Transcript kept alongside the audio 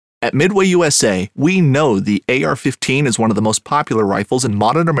At Midway USA, we know the AR-15 is one of the most popular rifles in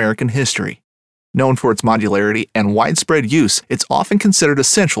modern American history. Known for its modularity and widespread use, it's often considered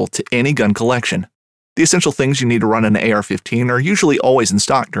essential to any gun collection. The essential things you need to run an AR-15 are usually always in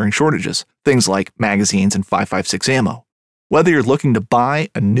stock during shortages, things like magazines and 5.56 ammo. Whether you're looking to buy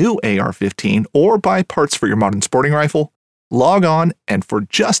a new AR-15 or buy parts for your modern sporting rifle, log on and for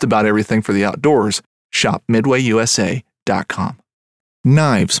just about everything for the outdoors, shop MidwayUSA.com.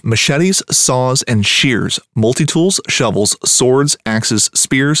 Knives, machetes, saws, and shears, multi-tools, shovels, swords, axes,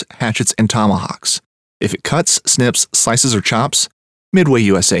 spears, hatchets, and tomahawks. If it cuts, snips, slices, or chops, Midway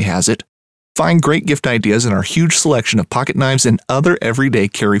USA has it. Find great gift ideas in our huge selection of pocket knives and other everyday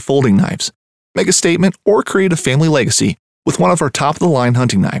carry folding knives. Make a statement or create a family legacy with one of our top-of-the-line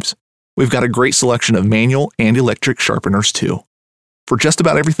hunting knives. We've got a great selection of manual and electric sharpeners, too. For just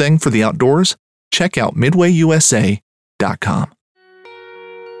about everything for the outdoors, check out MidwayUSA.com.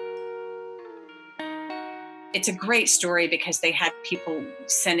 It's a great story because they had people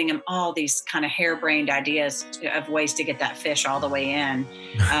sending them all these kind of harebrained ideas of ways to get that fish all the way in,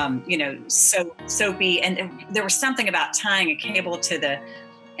 soapy. And there was something about tying a cable to the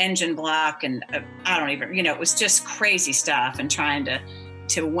engine block, and it was just crazy stuff, and trying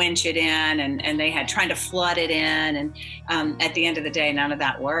to winch it in, and they had trying to flood it in. And at the end of the day, none of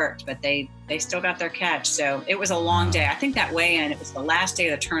that worked, but they still got their catch. So it was a long day. I think that weigh-in, it was the last day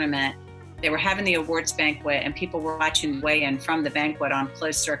of the tournament. They were having the awards banquet, and people were watching weigh-in from the banquet on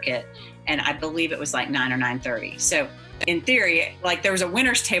closed circuit. And I believe it was like 9 or 9:30. So in theory, like there was a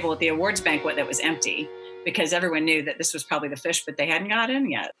winner's table at the awards banquet that was empty because everyone knew that this was probably the fish, but they hadn't got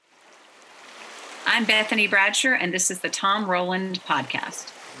in yet. I'm Bethany Bradsher, and this is the Tom Rowland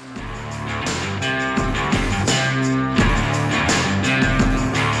Podcast.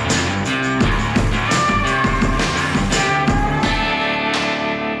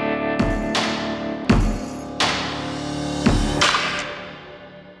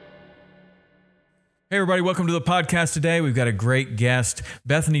 Hey everybody, welcome to the podcast today. We've got a great guest.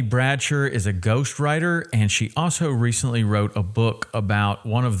 Bethany Bradsher is a ghostwriter, and she also recently wrote a book about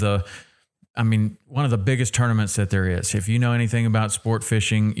one of the biggest tournaments that there is. If you know anything about sport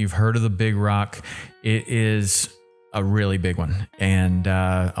fishing, you've heard of the Big Rock. It is a really big one, and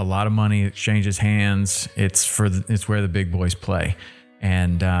a lot of money exchanges hands. It's where the big boys play.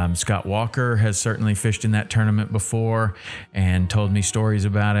 And Scott Walker has certainly fished in that tournament before and told me stories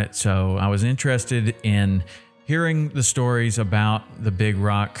about it. So I was interested in hearing the stories about the Big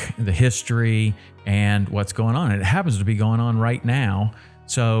Rock, the history, and what's going on. It happens to be going on right now.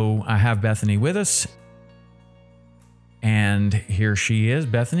 So I have Bethany with us. And here she is.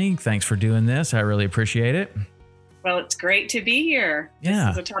 Bethany, thanks for doing this. I really appreciate it. Well, it's great to be here. Yeah.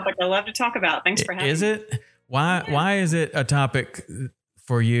 This is a topic I love to talk about. Thanks for having me. Is it? Why is it a topic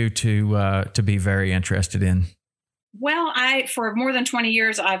for you to be very interested in? Well, for more than 20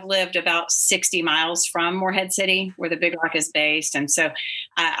 years, I've lived about 60 miles from Morehead City, where the Big Rock is based. And so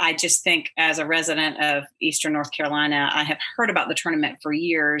I just think as a resident of Eastern North Carolina, I have heard about the tournament for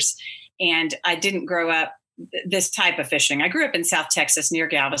years, and I didn't grow up this type of fishing. I grew up in South Texas near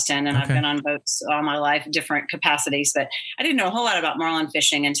Galveston, and I've been on boats all my life, different capacities, but I didn't know a whole lot about marlin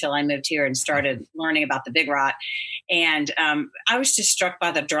fishing until I moved here and started learning about the Big Rock. And I was just struck by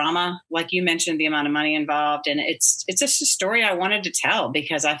the drama, like you mentioned, the amount of money involved. And it's just a story I wanted to tell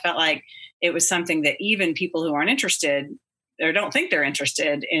because I felt like it was something that even people who aren't interested or don't think they're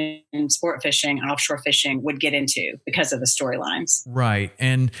interested in sport fishing and offshore fishing would get into because of the storylines. Right.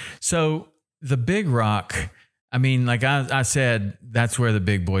 And so the Big Rock, I mean, like I said, that's where the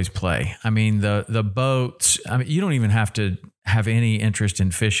big boys play. I mean, the boats, you don't even have to have any interest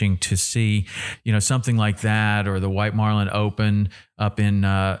in fishing to see, something like that, or the White Marlin Open up in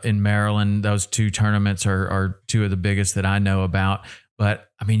Maryland. Those two tournaments are two of the biggest that I know about.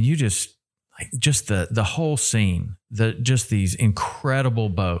 But I mean, you just the whole scene, just these incredible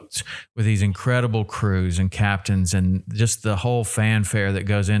boats with these incredible crews and captains, and just the whole fanfare that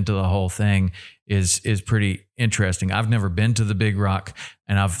goes into the whole thing is pretty interesting. I've never been to the Big Rock,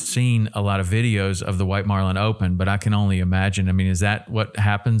 and I've seen a lot of videos of the White Marlin Open, but I can only imagine. I mean, is that what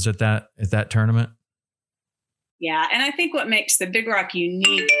happens at that tournament? Yeah, and I think what makes the Big Rock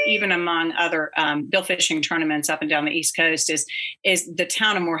unique, even among other bill fishing tournaments up and down the East Coast, is the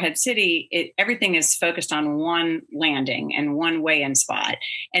town of Morehead City. Everything is focused on one landing and one weigh-in spot,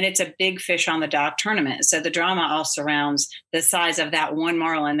 and it's a big fish on the dock tournament. So the drama all surrounds the size of that one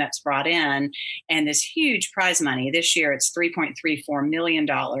marlin that's brought in, and this huge prize money. This year, it's $3.34 million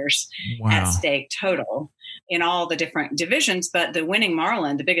at stake total. in all the different divisions, but the winning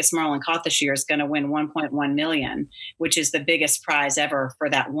marlin, the biggest marlin caught this year, is going to win 1.1 million, which is the biggest prize ever for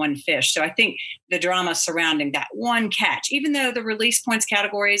that one fish. So I think the drama surrounding that one catch, even though the release points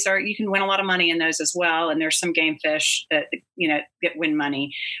categories are, you can win a lot of money in those as well. And there's some game fish that, win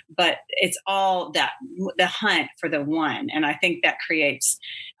money, but it's all that the hunt for the one. And I think that creates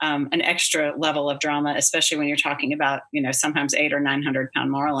an extra level of drama, especially when you're talking about, sometimes 800 or 900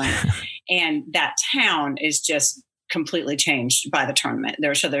 pound marlin. And that town is just completely changed by the tournament.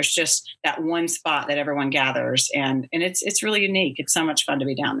 There's just that one spot that everyone gathers, and it's really unique. It's so much fun to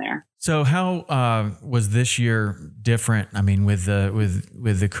be down there. So how was this year different? I mean, with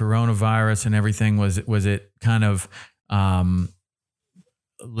the coronavirus and everything, was it kind of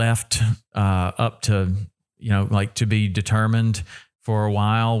left up to to be determined for a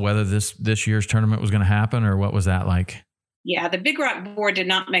while whether this year's tournament was going to happen, or what was that like? Yeah, the Big Rock board did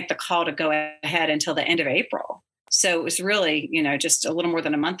not make the call to go ahead until the end of April. So it was really, just a little more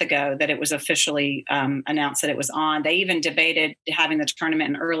than a month ago that it was officially announced that it was on. They even debated having the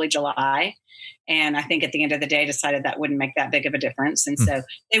tournament in early July. And I think at the end of the day decided that wouldn't make that big of a difference. And so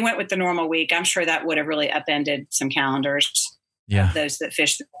they went with the normal week. I'm sure that would have really upended some calendars. Yeah. Those that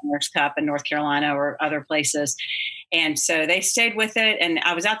fish the Governor's Cup in North Carolina or other places. And so they stayed with it. And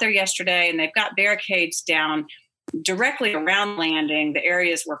I was out there yesterday, and they've got barricades down directly around landing, the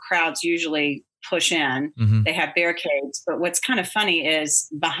areas where crowds usually push in. Mm-hmm. They have barricades. But what's kind of funny is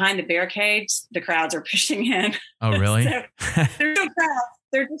behind the barricades, the crowds are pushing in. Oh, really? So there's no crowds.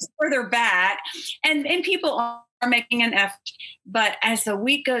 They're just further back. And people are making an effort. But as the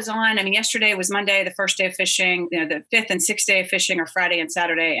week goes on, I mean, yesterday was Monday, the first day of fishing. The fifth and sixth day of fishing are Friday and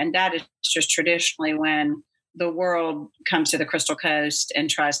Saturday. And that is just traditionally when the world comes to the Crystal Coast and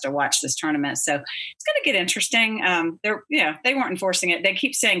tries to watch this tournament. So it's going to get interesting. They weren't enforcing it. They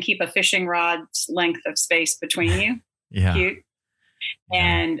keep saying, keep a fishing rod's length of space between you. Yeah. Cute.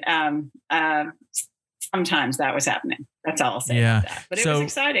 Yeah. And sometimes that was happening. That's all I'll say about that. But it was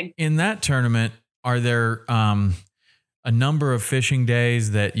exciting. In that tournament, are there a number of fishing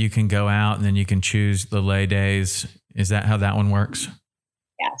days that you can go out and then you can choose the lay days? Is that how that one works?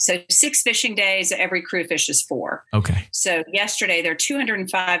 Yeah. So 6 fishing days, every crew fishes 4. Okay. So yesterday there are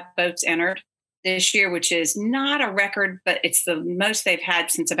 205 boats entered this year, which is not a record, but it's the most they've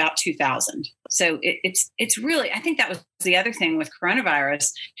had since about 2000. So it's really, I think that was the other thing with coronavirus.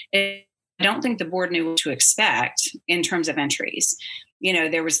 I don't think the board knew what to expect in terms of entries.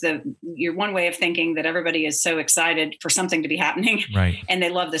 There was your one way of thinking that everybody is so excited for something to be happening, right? And they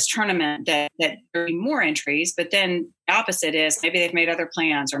love this tournament that there be more entries. But then the opposite is maybe they've made other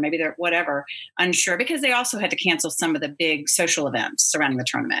plans, or maybe they're whatever, unsure, because they also had to cancel some of the big social events surrounding the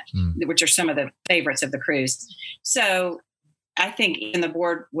tournament, which are some of the favorites of the crews. So I think even the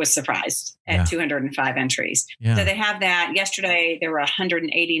board was surprised at 205 entries. Yeah. So they have that. Yesterday, there were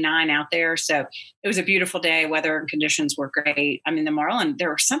 189 out there. So it was a beautiful day. Weather and conditions were great. I mean, the marlin, there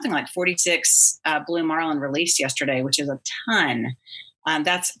were something like 46 blue marlin released yesterday, which is a ton.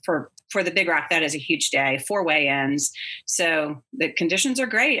 That's for the Big Rock. That is a huge day. 4 weigh-ins. So the conditions are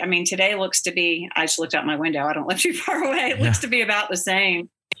great. I mean, today looks to be, I just looked out my window. I don't live too far away. It looks to be about the same.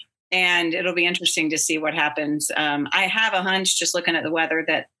 And it'll be interesting to see what happens. I have a hunch, just looking at the weather,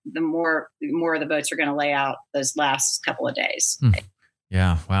 that the more of the boats are going to lay out those last couple of days.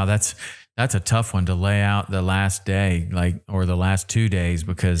 Yeah. Wow. That's a tough one to lay out the last day, or the last 2 days,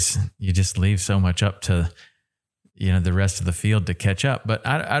 because you just leave so much up to, the rest of the field to catch up. But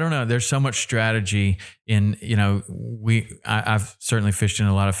I don't know. There's so much strategy in, I've certainly fished in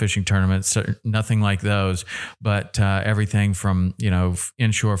a lot of fishing tournaments, nothing like those, but everything from,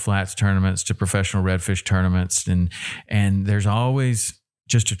 inshore flats tournaments to professional redfish tournaments. And there's always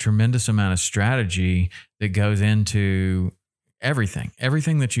just a tremendous amount of strategy that goes into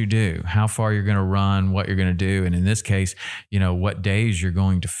everything that you do, how far you're going to run, what you're going to do. And in this case, what days you're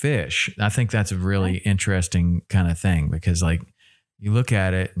going to fish. I think that's a really interesting kind of thing, because you look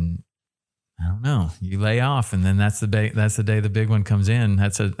at it and I don't know, you lay off, and then that's the day the big one comes in.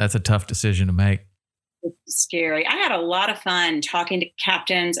 That's a tough decision to make. It's scary. I had a lot of fun talking to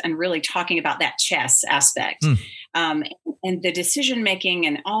captains and really talking about that chess aspect. And the decision-making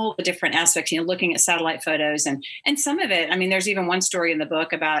and all the different aspects, looking at satellite photos and some of it. I mean, there's even one story in the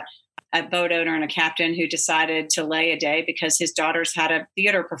book about a boat owner and a captain who decided to lay a day because his daughters had a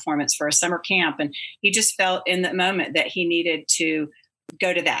theater performance for a summer camp. And he just felt in the moment that he needed to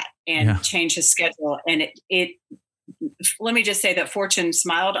go to that and change his schedule. And it let me just say that fortune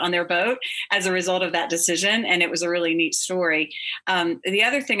smiled on their boat as a result of that decision. And it was a really neat story. The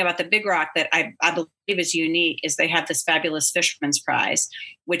other thing about the Big Rock that I believe is unique is they have this fabulous Fisherman's Prize,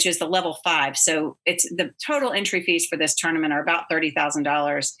 which is the level 5. So it's the total entry fees for this tournament are about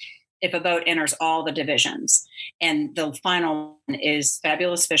 $30,000 if a boat enters all the divisions. And the final one is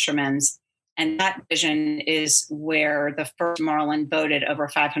Fabulous Fisherman's. And that division is where the first marlin boated over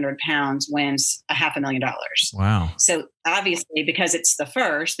 500 pounds wins $500,000. Wow. So obviously, because it's the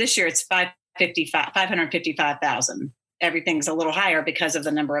first, this year it's 555,000. Everything's a little higher because of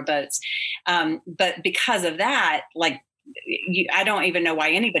the number of boats. But because of that, I don't even know why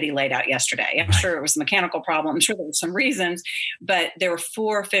anybody laid out yesterday. I'm sure it was a mechanical problem. I'm sure there were some reasons, but there were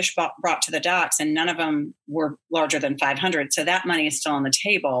 4 fish brought to the docks and none of them were larger than 500. So that money is still on the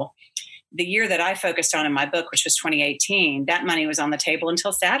table. The year that I focused on in my book, which was 2018, that money was on the table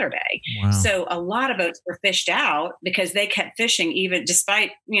until Saturday. Wow. So a lot of boats were fished out because they kept fishing, even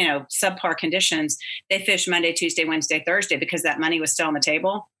despite, subpar conditions. They fished Monday, Tuesday, Wednesday, Thursday because that money was still on the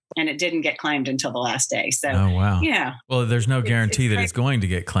table and it didn't get claimed until the last day. So, oh, wow. Yeah. Well, there's no guarantee that it's going to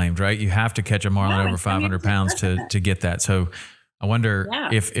get claimed, right? You have to catch a marlin over 500 pounds to get that. So I wonder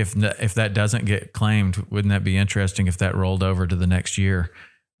if that doesn't get claimed, wouldn't that be interesting if that rolled over to the next year?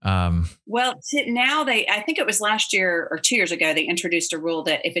 Now I think it was last year or 2 years ago, they introduced a rule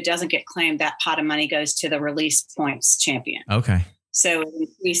that if it doesn't get claimed, that pot of money goes to the release points champion. Okay. So it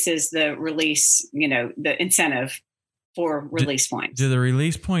increases the release, the incentive for release points. Do the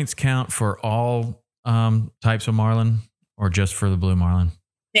release points count for all types of marlin or just for the blue marlin?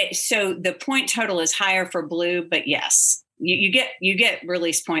 So the point total is higher for blue, but yes, you get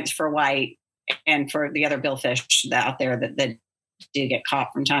release points for white and for the other billfish out there that do get caught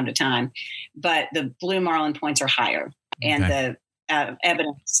from time to time, but the blue marlin points are higher, and the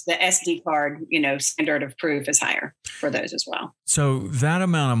evidence, the SD card, standard of proof is higher for those as well. So that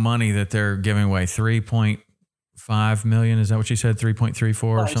amount of money that they're giving away, 3.5 million, is that what you said? 3.34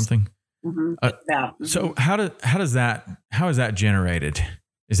 or something? Mm-hmm. So how is that generated?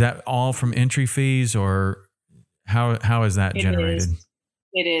 Is that all from entry fees, or how is that generated?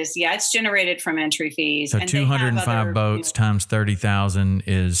 It is. Yeah, it's generated from entry fees. So 205 boats times 30,000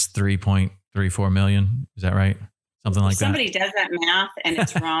 is 3.34 million. Is that right? Something like Somebody does that math and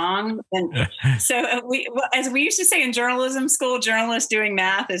it's wrong. And so as we used to say in journalism school, journalists doing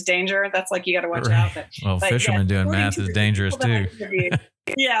math is danger. That's you got to watch out. But fishermen doing math is dangerous too.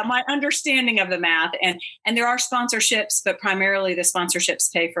 Yeah, my understanding of the math. And there are sponsorships, but primarily the sponsorships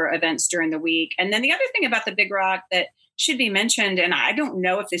pay for events during the week. And then the other thing about the Big Rock that should be mentioned, and I don't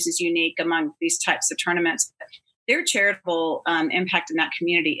know if this is unique among these types of tournaments, but their charitable impact in that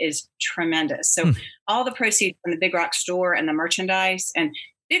community is tremendous. So all the proceeds from the Big Rock store and the merchandise and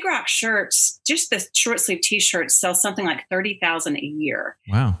Big Rock shirts, just the short sleeve T-shirts sell something like 30,000 a year.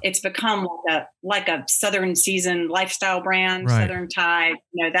 Wow. It's become like a Southern season lifestyle brand, right. Southern Tide,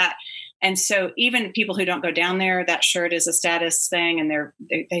 that. And so even people who don't go down there, that shirt is a status thing and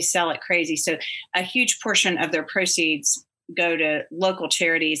they sell it crazy. So a huge portion of their proceeds go to local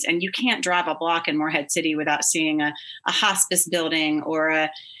charities, and you can't drive a block in Morehead City without seeing a hospice building or a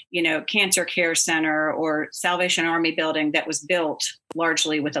cancer care center or Salvation Army building that was built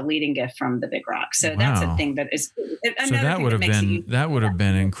largely with a leading gift from the Big Rock. So that's a thing that is. So that would have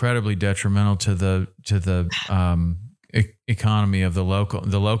been incredibly detrimental to the economy of the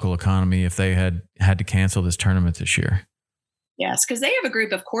local economy if they had to cancel this tournament this year. Yes, because they have a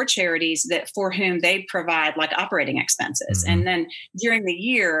group of core charities for whom they provide operating expenses. Mm-hmm. And then during the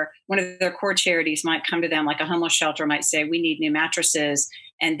year, one of their core charities might come to them, like a homeless shelter might say, we need new mattresses.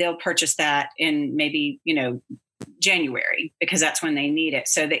 And they'll purchase that in maybe, January, because that's when they need it.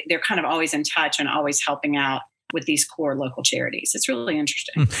 So they're kind of always in touch and always helping out with these core local charities. It's really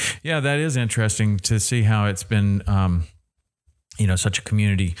interesting. Yeah, that is interesting to see how it's been, such a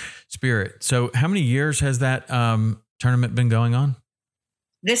community spirit. So how many years has that tournament been going on?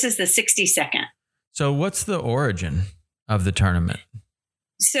 This is the 62nd. So what's the origin of the tournament?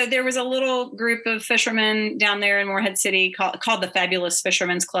 So there was a little group of fishermen down there in Morehead City called the Fabulous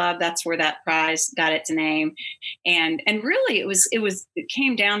Fishermen's Club. That's where that prize got its name. And really it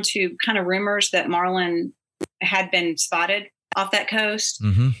came down to kind of rumors that marlin had been spotted off that coast.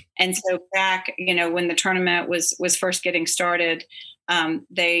 Mm-hmm. And so back, when the tournament was first getting started,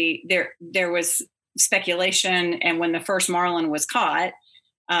 there was speculation. And when the first marlin was caught,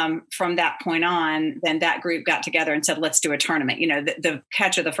 from that point on, then that group got together and said, let's do a tournament. The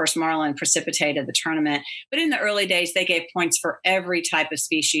catch of the first marlin precipitated the tournament. But in the early days, they gave points for every type of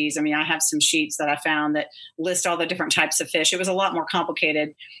species. I mean, I have some sheets that I found that list all the different types of fish. It was a lot more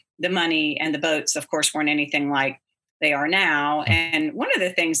complicated. The money and the boats, of course, weren't anything like they are now. And one of the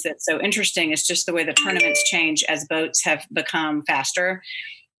things that's so interesting is just the way the tournaments change as boats have become faster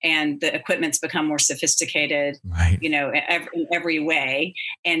and the equipment's become more sophisticated, right, in every way.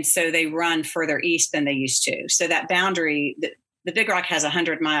 And so they run further east than they used to. So that boundary, the Big Rock has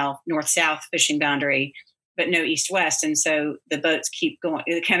 100-mile north-south fishing boundary, but no east-west. And so the boats keep going,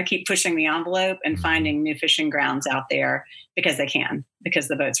 they kind of keep pushing the envelope and finding new fishing grounds out there because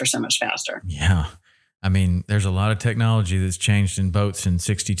the boats are so much faster. Yeah. I mean, there's a lot of technology that's changed in boats in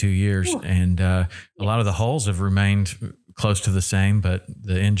 62 years. Ooh. And a lot of the hulls have remained close to the same, but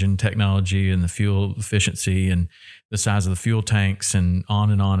the engine technology and the fuel efficiency and the size of the fuel tanks and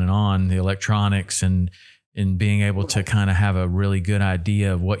on and on and on, the electronics and being able to kind of have a really good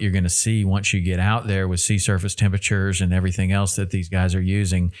idea of what you're going to see once you get out there with sea surface temperatures and everything else that these guys are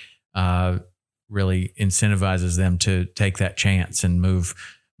using, really incentivizes them to take that chance and move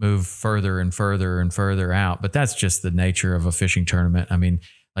further and further and further out. But that's just the nature of a fishing tournament. I mean,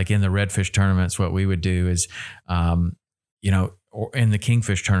 like in the redfish tournaments, what we would do is, or in the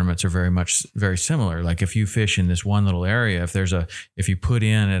kingfish tournaments are very similar. Like if you fish in this one little area, if you put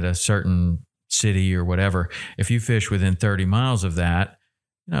in at a certain city or whatever, if you fish within 30 miles of that,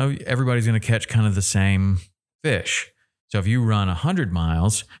 everybody's going to catch kind of the same fish. So if you run 100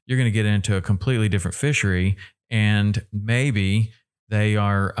 miles, you're going to get into a completely different fishery, and maybe they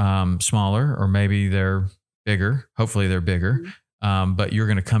are smaller, or maybe they're bigger. Hopefully they're bigger. But you're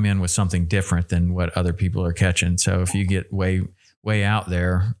going to come in with something different than what other people are catching. So if you get way out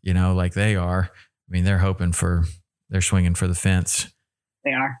there, like they are, I mean, they're swinging for the fence.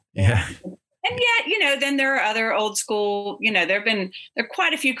 They are. Yeah. And yet, then there are other old school, there are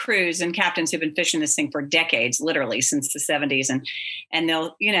quite a few crews and captains who've been fishing this thing for decades, literally since the 70s. And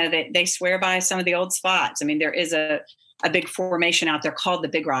they'll, they swear by some of the old spots. I mean, there is a big formation out there called the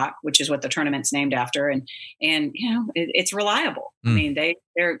Big Rock, which is what the tournament's named after. And it's reliable. I mean,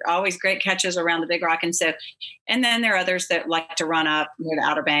 they're always great catches around the Big Rock. And then there are others that like to run up near the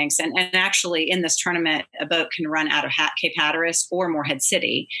Outer Banks. And actually in this tournament, a boat can run out of Cape Hatteras or Morehead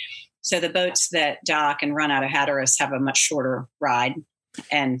City. So the boats that dock and run out of Hatteras have a much shorter ride,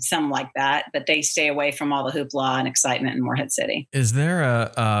 and some like that, but they stay away from all the hoopla and excitement in Morehead City. Is there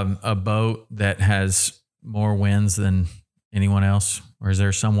a boat that has more wins than anyone else, or is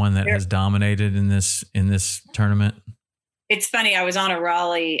there someone that has dominated in this tournament? It's funny. I was on a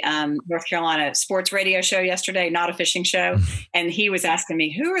Raleigh, North Carolina sports radio show yesterday, not a fishing show. And he was asking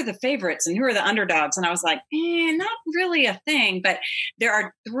me, who are the favorites and who are the underdogs? And I was like, not really a thing, but there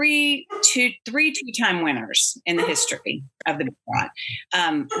are three two-time winners in the history of the Big Rock.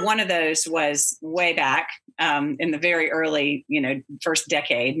 One of those was way back in the very early, first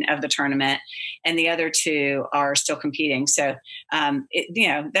decade of the tournament. And the other two are still competing. So,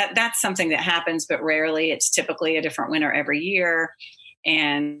 that's something that happens, but rarely. It's typically a different winner every year.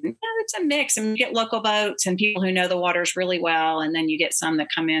 And it's a mix, and you get local boats and people who know the waters really well. And then you get some that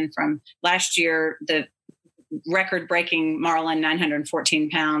come in from last year. The record-breaking marlin, 914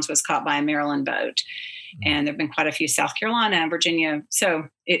 pounds, was caught by a Maryland boat. And there've been quite a few South Carolina and Virginia. So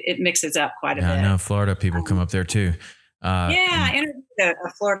it mixes up quite a bit. I know Florida people come up there too. I interviewed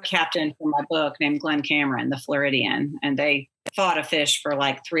a Florida captain for my book named Glenn Cameron, the Floridian, and they fought a fish for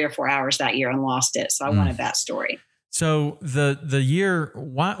like 3 or 4 hours that year and lost it. So I wanted that story. So the year,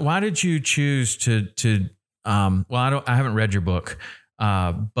 why did you choose to I haven't read your book,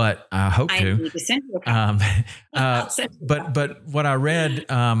 but I hope to. I need to send you a copy. But what I read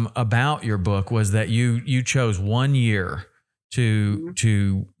about your book was that you chose 1 year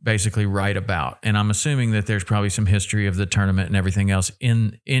to basically write about, and I'm assuming that there's probably some history of the tournament and everything else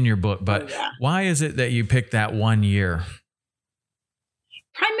in your book. But why is it that you picked that 1 year?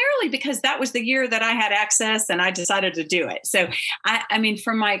 Primarily because that was the year that I had access and I decided to do it. So, I mean,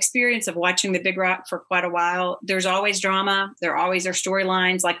 from my experience of watching the Big Rock for quite a while, there's always drama. There always are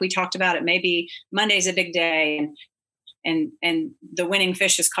storylines. Like we talked about, it maybe Monday's a big day and the winning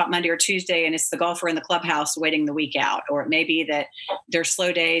fish is caught Monday or Tuesday, and it's the golfer in the clubhouse waiting the week out. Or it may be that there's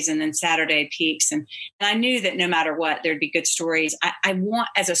slow days and then Saturday peaks. And I knew that no matter what, there'd be good stories.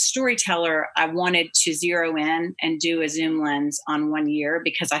 As a storyteller, I wanted to zero in and do a zoom lens on 1 year,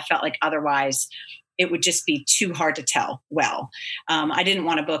 because I felt like otherwise it would just be too hard to tell well. I didn't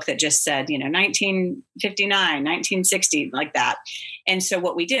want a book that just said, 1959, 1960, like that. And so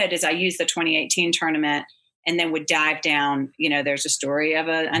what we did is I used the 2018 tournament and then would dive down. There's a story of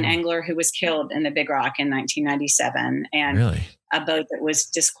an angler who was killed in the Big Rock in 1997, and really? A boat that was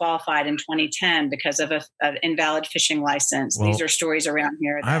disqualified in 2010 because of an invalid fishing license. Well, these are stories around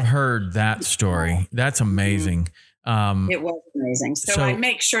here. I've heard that story. That's amazing. It was amazing. So I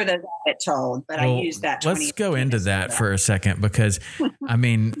make sure that I get told, but I use that. Let's go into that for a second, because I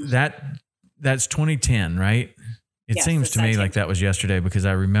mean, that's 2010, right? It seems to me like that was yesterday, because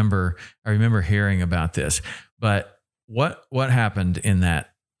I remember hearing about this. But what happened in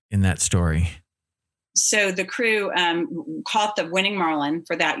that story? So the crew caught the winning marlin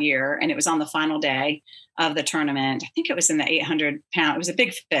for that year, and it was on the final day of the tournament. I think it was in the 800-pound. It was a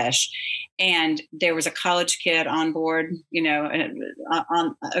big fish, and there was a college kid on board.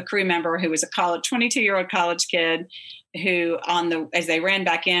 On a crew member who was a 22-year-old college kid who, as they ran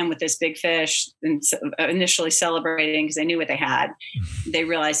back in with this big fish and initially celebrating because they knew what they had, they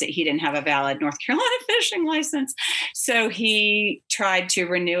realized that he didn't have a valid North Carolina fishing license, so he tried to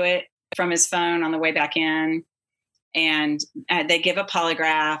renew it from his phone on the way back in, and they give a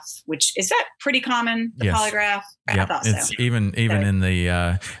polygraph, which is that pretty common, the polygraph? Yeah, it's so. even in the,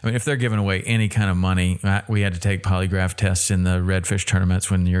 I mean, if they're giving away any kind of money, we had to take polygraph tests in the redfish tournaments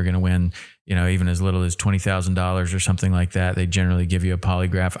when you're going to win, even as little as $20,000 or something like that. They generally give you a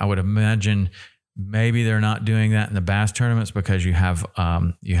polygraph. I would imagine maybe they're not doing that in the bass tournaments because you have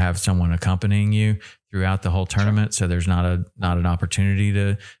someone accompanying you throughout the whole tournament, so there's not an opportunity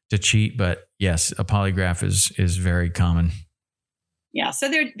to cheat. But yes, a polygraph is very common. Yeah, so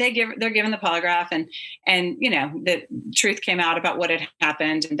they're given the polygraph, and the truth came out about what had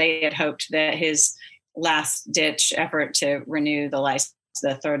happened, and they had hoped that his last ditch effort to renew the license,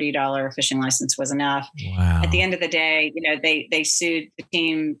 the $30 fishing license, was enough. Wow. At the end of the day, they sued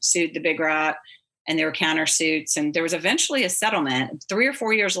the Big Rock, and there were countersuits, and there was eventually a settlement 3 or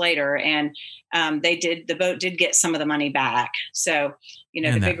 4 years later, and the boat did get some of the money back. So,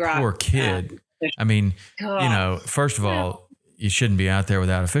 the Big Rock, poor kid. I mean, first of all, you shouldn't be out there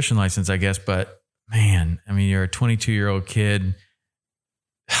without a fishing license, I guess. But man, I mean, you're a 22-year-old kid,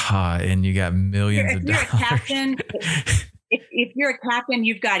 and you got millions of dollars. You're a captain. If you're a captain,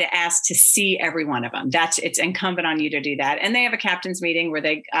 you've got to ask to see every one of them. It's incumbent on you to do that. And they have a captain's meeting where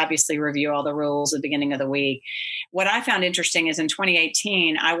they obviously review all the rules at the beginning of the week. What I found interesting is in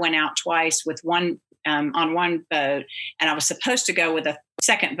 2018, I went out twice with on one boat, and I was supposed to go with a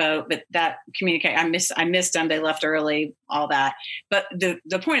second boat, but that I missed them. They left early, all that. But the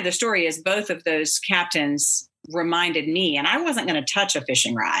point of the story is both of those captains reminded me, and I wasn't going to touch a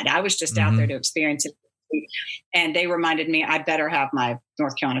fishing rod. I was just out there to experience it. And they reminded me I better have my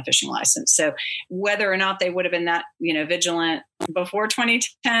North Carolina fishing license. So whether or not they would have been that, vigilant before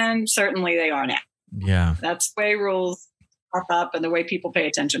 2010, certainly they are now. Yeah. That's the way rules pop up and the way people pay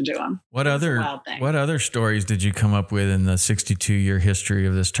attention to them. What other stories did you come up with in the 62-year history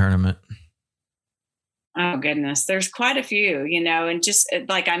of this tournament? Oh, goodness. There's quite a few, and just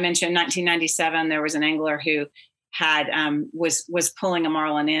like I mentioned, 1997, there was an angler who had was pulling a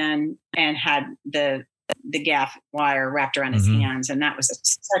marlin in and had the gaff wire wrapped around his hands. And that was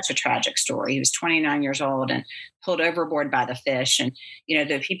such a tragic story. He was 29 years old and pulled overboard by the fish. And,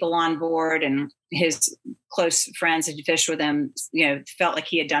 the people on board and his close friends who fished with him, felt like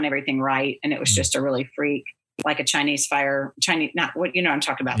he had done everything right. And it was just a really freak, like a Chinese, not what, I'm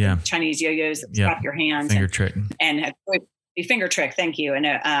talking about. Yeah. Chinese yo-yos that strap your hands. Finger trick. And a finger trick. Thank you. And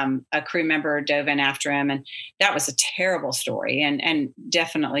a crew member dove in after him. And that was a terrible story and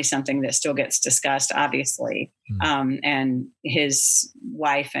definitely something that still gets discussed, obviously. And his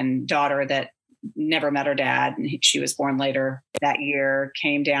wife and daughter that never met her dad, and she was born later that year,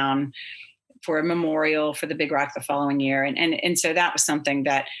 came down for a memorial for the Big Rock the following year. And so that was something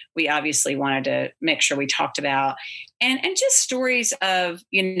that we obviously wanted to make sure we talked about. And just stories of,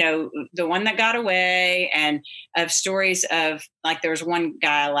 the one that got away, and of stories of, like, there was one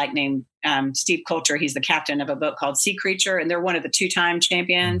guy I like named Steve Coulter. He's the captain of a boat called Sea Creature, and they're one of the 2-time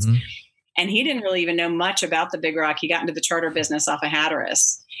champions. And he didn't really even know much about the Big Rock. He got into the charter business off of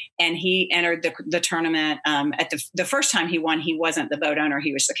Hatteras, and he entered the tournament. At the first time he won, he wasn't the boat owner.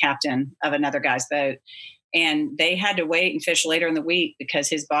 He was the captain of another guy's boat. And they had to wait and fish later in the week because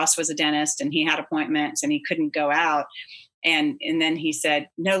his boss was a dentist and he had appointments and he couldn't go out. And then he said,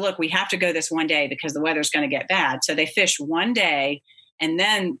 no, look, we have to go this one day because the weather's going to get bad. So they fished one day. And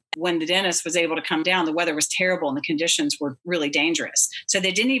then when the dentist was able to come down, the weather was terrible and the conditions were really dangerous. So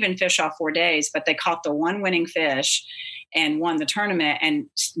they didn't even fish all 4 days, but they caught the one winning fish and won the tournament. And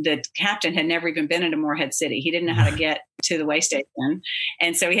the captain had never even been into Morehead City. He didn't know how to get to the weigh station.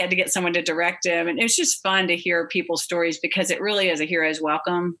 And so he had to get someone to direct him. And it was just fun to hear people's stories because it really is a hero's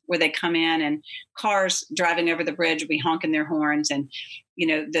welcome where they come in and cars driving over the bridge will be honking their horns. And,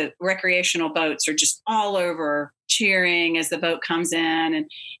 the recreational boats are just all over cheering as the boat comes in.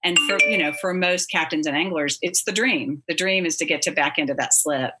 And for most captains and anglers, it's the dream. The dream is to get back into that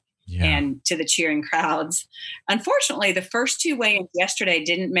slip. and to the cheering crowds. Unfortunately, the first 2 weigh-ins yesterday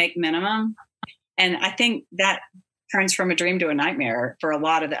didn't make minimum. And I think that turns from a dream to a nightmare for a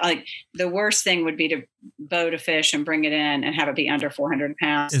lot of the worst thing would be to boat a fish and bring it in and have it be under 400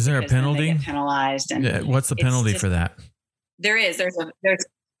 pounds. Is there a penalty? They get penalized. And what's the penalty for that? There's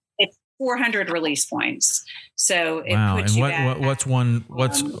it's 400 release points. So it and puts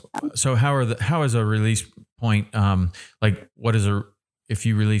how is a release point? If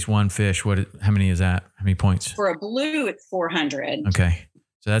you release one fish, how many is that? How many points? For a blue, it's 400. Okay.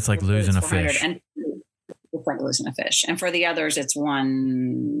 So that's like losing a fish. And it's like losing a fish. And for the others, it's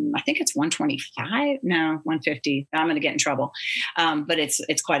 125. No, 150. I'm going to get in trouble. But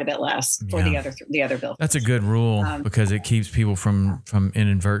it's quite a bit less for the other bill. That's a good rule because it keeps people from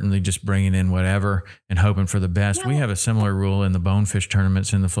inadvertently just bringing in whatever and hoping for the best. Yeah. We have a similar rule in the bonefish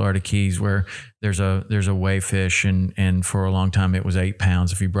tournaments in the Florida Keys where there's a weigh fish and for a long time it was 8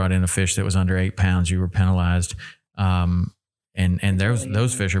 pounds. If you brought in a fish that was under 8 pounds, you were penalized. And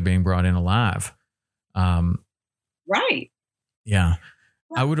those fish are being brought in alive. Right. Yeah.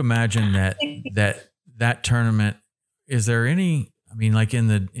 I would imagine that tournament, is there any, I mean, like in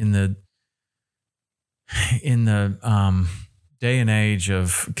the day and age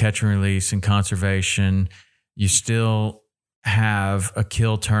of catch and release and conservation, you still have a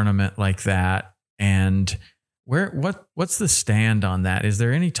kill tournament like that. And what's the stand on that? Is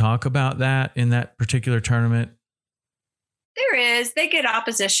there any talk about that in that particular tournament? There is. They get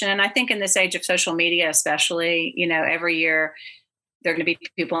opposition. I think in this age of social media, especially, every year there are going to be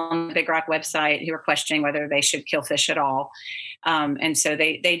people on the Big Rock website who are questioning whether they should kill fish at all. And so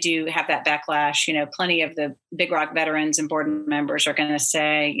they do have that backlash. Plenty of the Big Rock veterans and board members are going to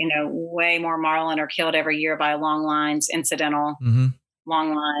say, way more marlin are killed every year by long lines, incidental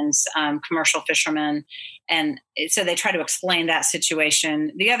long lines, commercial fishermen. And so they try to explain that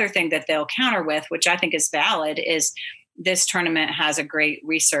situation. The other thing that they'll counter with, which I think is valid, is this tournament has a great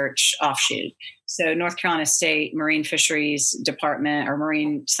research offshoot. So North Carolina State Marine Fisheries Department or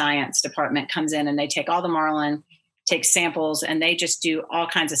Marine Science Department comes in and they take all the marlin, take samples, and they just do all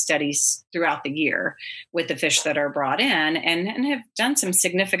kinds of studies throughout the year with the fish that are brought in and have done some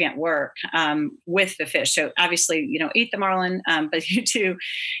significant work with the fish. So obviously you don't eat the marlin, but you do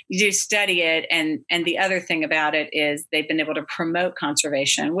study it. And the other thing about it is they've been able to promote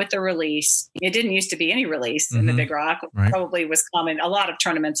conservation with the release. It didn't used to be any release in the Big Rock. Right. Probably was common. A lot of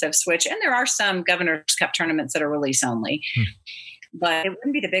tournaments have switched, and there are some Governor's Cup tournaments that are release only. But it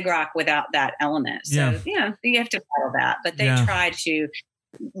wouldn't be the Big Rock without that element. So, you have to follow that. But they try to,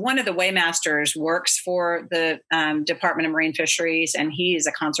 one of the weighmasters works for the Department of Marine Fisheries, and he is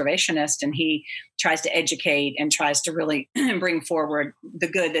a conservationist, and he tries to educate and tries to really bring forward the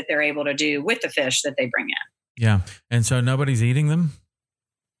good that they're able to do with the fish that they bring in. Yeah. And so nobody's eating them?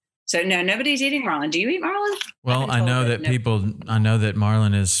 So no, nobody's eeating marlin. Do you eat marlin? Well, I know that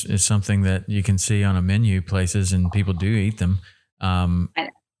marlin is something that you can see on a menu places, and people do eat them.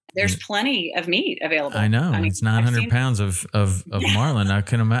 There's plenty of meat available. I know. It's 900 pounds of marlin. I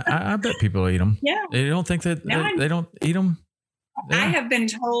can imagine. I bet people eat them. Yeah. They don't think that they don't eat them. I have been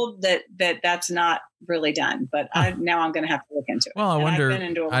told that that's not really done, but now I'm going to have to look into it. Well, I wonder.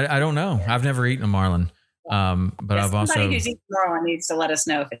 I don't know. I've never eaten a marlin. But I've also. Somebody who's eaten marlin needs to let us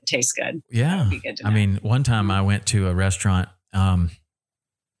know if it tastes good. Yeah. That would be good to know. I mean, one time I went to a restaurant, and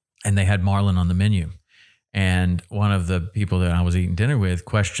they had marlin on the menu. And one of the people that I was eating dinner with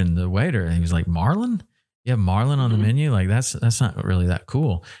questioned the waiter, and he was like, "Marlin? You have marlin on the menu? Like that's not really that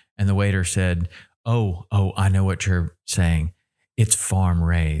cool." And the waiter said, "Oh, I know what you're saying. It's farm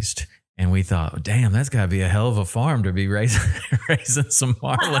raised." And we thought, damn, that's got to be a hell of a farm to be raising some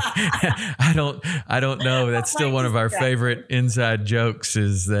marlin. I don't know. That's still one of our favorite inside jokes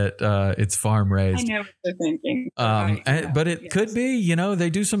is that it's farm raised. I know what they're thinking. But it could be, they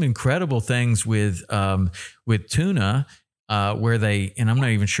do some incredible things with tuna where they, and I'm not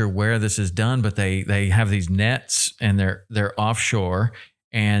even sure where this is done, but they have these nets and they're offshore.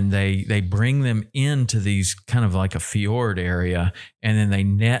 And they bring them into these kind of like a fjord area, and then they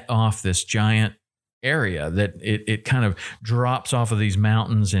net off this giant area that it kind of drops off of these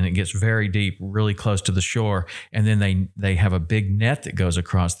mountains, and it gets very deep, really close to the shore. And then they have a big net that goes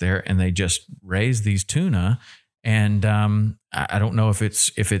across there, and they just raise these tuna. And I don't know if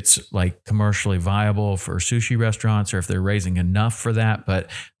it's like commercially viable for sushi restaurants or if they're raising enough for that, but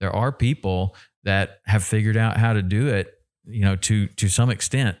there are people that have figured out how to do it. To some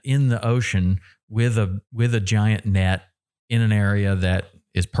extent in the ocean with a giant net in an area that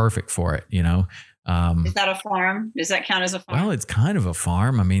is perfect for it, Is that a farm? Does that count as a farm? Well, it's kind of a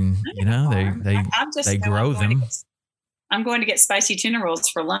farm. I mean, they grow them. I'm going to get spicy tuna rolls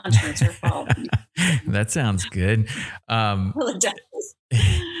for lunch when it's your fault. That sounds good. Well, it does.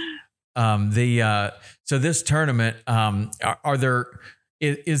 So this tournament, are there,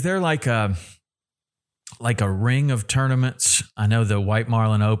 is there like a ring of tournaments? I know the White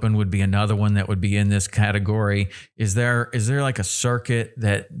Marlin Open would be another one that would be in this category. Is there like a circuit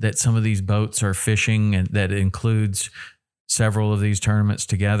that some of these boats are fishing and that includes several of these tournaments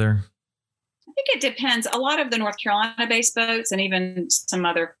together? I think it depends. A lot of the North Carolina-based boats and even some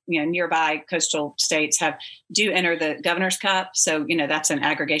other, nearby coastal states do enter the Governor's Cup. So, that's an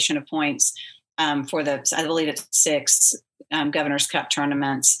aggregation of points for I believe it's 6 Governor's Cup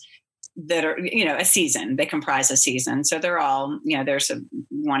tournaments that are, a season. They comprise a season. So they're all, there's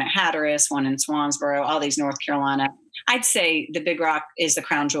one at Hatteras, one in Swansboro, all these North Carolina. I'd say the Big Rock is the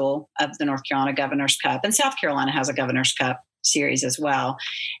crown jewel of the North Carolina Governor's Cup, and South Carolina has a Governor's Cup series as well.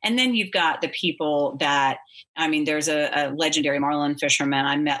 And then you've got the people that, there's a legendary marlin fisherman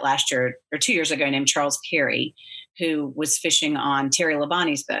I met last year or 2 years ago named Charles Perry, who was fishing on Terry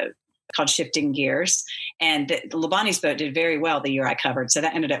Labonte's boat called Shifting Gears. And the Labonte's boat did very well the year I covered. So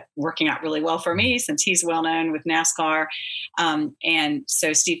that ended up working out really well for me since he's well known with NASCAR. And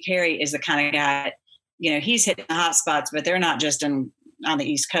so Steve Perry is the kind of guy, he's hitting the hot spots, but they're not just on the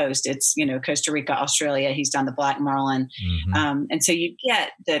East Coast. It's, Costa Rica, Australia. He's done the Black Marlin. Mm-hmm. And so you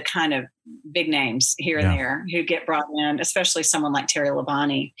get the kind of big names here and there who get brought in, especially someone like Terry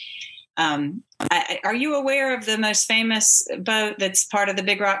Labonte. Are you aware of the most famous boat that's part of the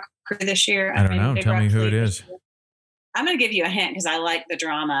Big Rock crew this year? I don't know. Tell me who it is. I'm going to give you a hint because I like the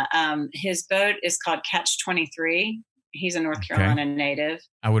drama. His boat is called Catch 23. He's a North Carolina native.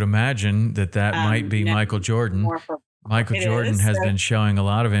 I would imagine that might be Michael Jordan. Michael Jordan has been showing a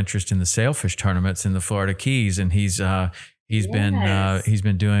lot of interest in the sailfish tournaments in the Florida Keys, and he's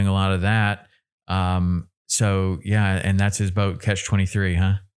been doing a lot of that. So yeah, and that's his boat, Catch 23,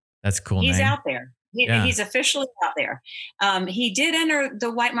 huh? That's a cool. He's name. out there. He's officially out there. He did enter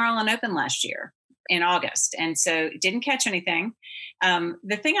the White Marlin Open last year in August, and so didn't catch anything.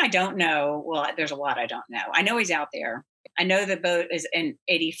 The thing I don't know, well, there's a lot I don't know. I know he's out there. I know the boat is an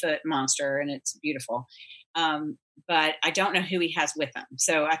 80-foot monster, and it's beautiful. But I don't know who he has with him.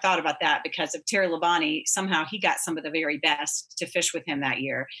 So I thought about that because of Terry Labonte. Somehow he got some of the very best to fish with him that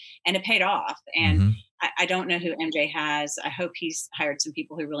year, and it paid off. And I don't know who MJ has. I hope he's hired some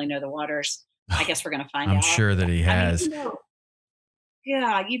people who really know the waters. I guess we're going to find out. I'm sure that he has.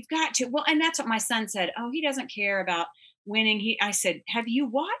 Yeah, you've got to. Well, and that's what my son said. Oh, he doesn't care about winning. I said, have you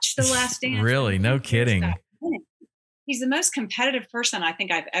watched The Last Dance? Really? No kidding. He's the most competitive person I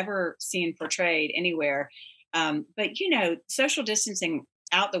think I've ever seen portrayed anywhere. But social distancing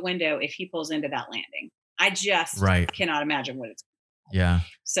out the window if he pulls into that landing. I just cannot imagine what it's. Yeah.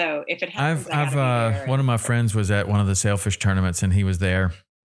 So if it happens, I've one of my friends was at one of the sailfish tournaments, and he was there,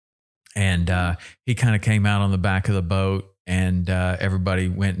 and he kind of came out on the back of the boat, and everybody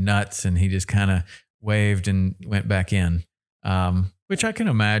went nuts, and he just kind of waved and went back in, which I can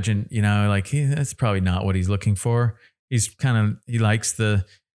imagine. That's probably not what he's looking for. He likes the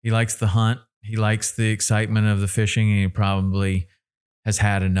hunt. He likes the excitement of the fishing, and he probably has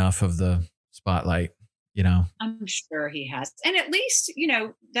had enough of the spotlight, I'm sure he has. And at least,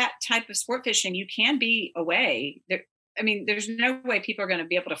 that type of sport fishing, you can be away. There's no way people are going to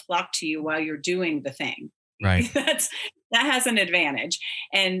be able to flock to you while you're doing the thing. Right. That has an advantage.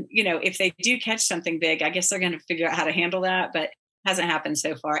 And, if they do catch something big, I guess they're going to figure out how to handle that, but hasn't happened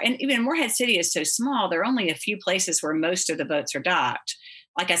so far. And even Morehead City is so small, there are only a few places where most of the boats are docked.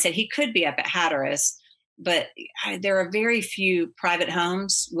 Like I said, he could be up at Hatteras, but there are very few private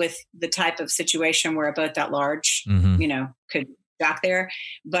homes with the type of situation where a boat that large, could dock there.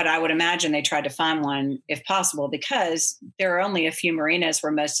 But I would imagine they tried to find one if possible, because there are only a few marinas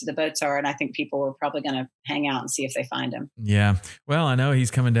where most of the boats are. And I think people were probably going to hang out and see if they find him. Yeah. Well, I know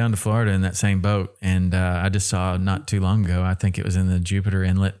he's coming down to Florida in that same boat. And I just saw not too long ago, I think it was in the Jupiter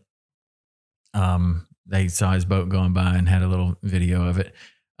Inlet. They saw his boat going by and had a little video of it.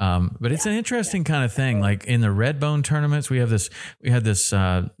 But it's an interesting kind of thing. Like in the Redbone tournaments, we had this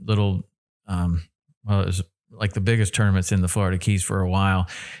little, it was like the biggest tournaments in the Florida Keys for a while.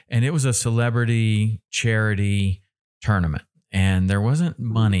 And it was a celebrity charity tournament. And there wasn't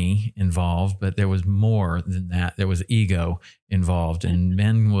money involved, but there was more than that. There was ego involved. And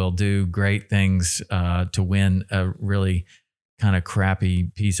men will do great things to win a really kind of crappy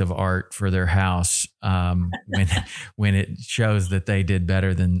piece of art for their house when it shows that they did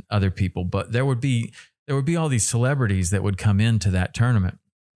better than other people. But there would be all these celebrities that would come into that tournament,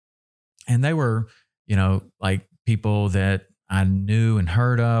 and they were, like people that I knew and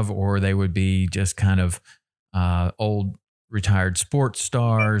heard of, or they would be just kind of old retired sports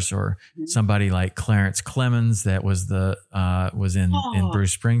stars, or somebody like Clarence Clemens that was in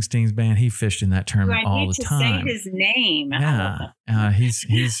Bruce Springsteen's band. He fished in that tournament all the time. Say his name. Yeah,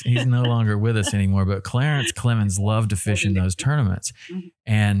 he's no longer with us anymore. But Clarence Clemens loved to fish in those tournaments,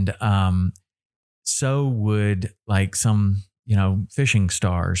 and so would like some fishing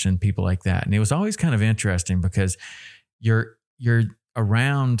stars and people like that. And it was always kind of interesting because you're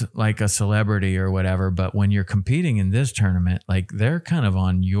around like a celebrity or whatever, but when you're competing in this tournament, like they're kind of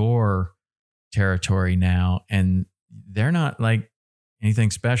on your territory now, and they're not like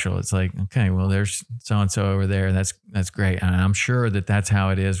anything special. It's like, okay, well, there's so-and-so over there. That's great. And I'm sure that that's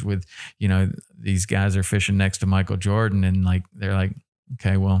how it is with, these guys are fishing next to Michael Jordan, and like, they're like,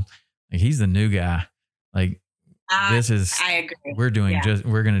 okay, well, like, he's the new guy. Like, I agree. We're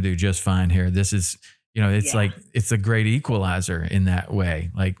going to do just fine here. This is, it's like, it's a great equalizer in that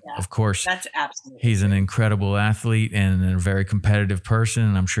way. Like, of course, that's absolutely he's an incredible athlete and a very competitive person.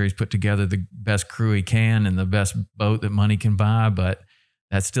 And I'm sure he's put together the best crew he can and the best boat that money can buy, but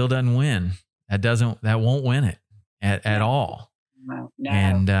that still doesn't win. That won't win it at all. No.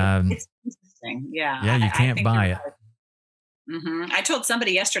 And, it's interesting. Yeah. Yeah. You can't buy it. Right. Mm-hmm. I told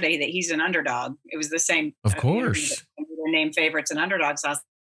somebody yesterday that he's an underdog. It was the same. Of course. Their name favorites and underdogs. So I was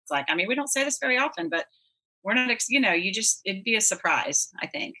like, I mean, we don't say this very often, but we're not, it'd be a surprise, I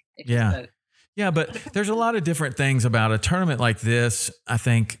think. Yeah. Yeah. But there's a lot of different things about a tournament like this. I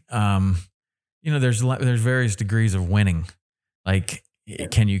think, there's various degrees of winning. Like,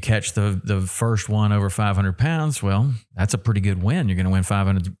 can you catch the first one over 500 pounds? Well, that's a pretty good win. You're going to win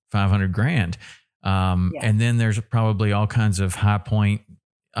 500 grand. And then there's probably all kinds of high point,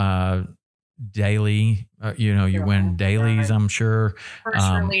 daily, you win dailies, I'm sure.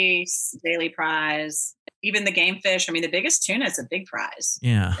 First release, daily prize, even the game fish. I mean, the biggest tuna is a big prize.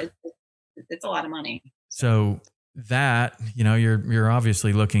 Yeah. It's a lot of money. So that, you're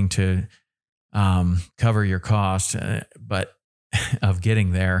obviously looking to, cover your costs, but of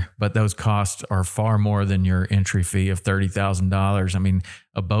getting there, but those costs are far more than your entry fee of $30,000. I mean,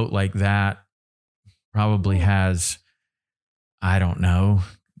 a boat like that probably has, I don't know,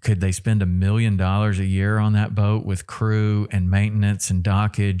 could they spend $1 million a year on that boat with crew and maintenance and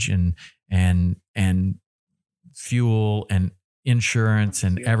dockage and fuel and insurance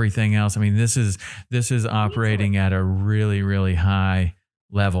and everything else? I mean, this is operating at a really, really high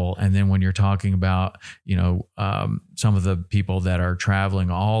level. And then when you're talking about, some of the people that are traveling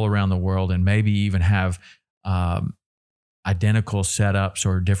all around the world and maybe even have identical setups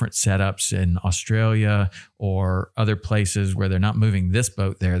or different setups in Australia or other places where they're not moving this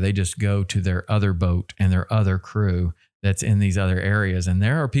boat there, they just go to their other boat and their other crew that's in these other areas. And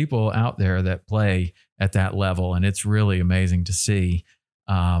there are people out there that play at that level, and it's really amazing to see.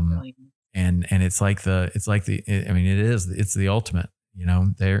 And it's the ultimate.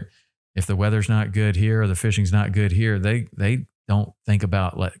 If the weather's not good here or the fishing's not good here, they don't think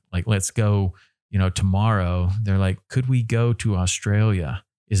about like let's go, tomorrow. They're like, could we go to Australia?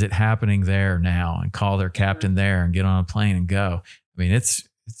 Is it happening there now? And call their captain there and get on a plane and go. I mean, it's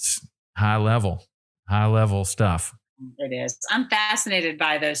high level stuff. It is. I'm fascinated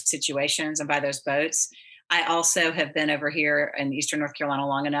by those situations and by those boats. I also have been over here in Eastern North Carolina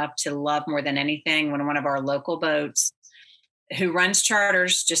long enough to love more than anything when one of our local boats who runs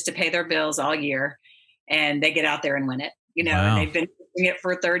charters just to pay their bills all year, and they get out there and win it, Wow. And they've been doing it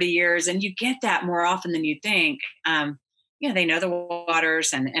for 30 years. And you get that more often than you think. They know the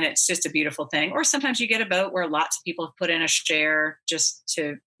waters and it's just a beautiful thing. Or sometimes you get a boat where lots of people have put in a share just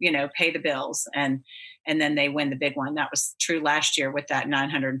to, pay the bills. And then they win the big one. That was true last year with that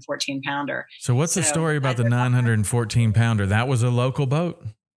 914 pounder. So what's the story about the 914 pounder? That was a local boat?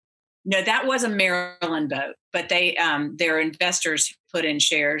 No, that was a Maryland boat, but their investors put in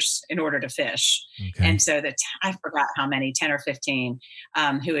shares in order to fish. Okay. And so I forgot how many, 10 or 15,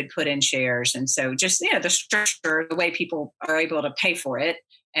 who had put in shares. And so just, the structure, the way people are able to pay for it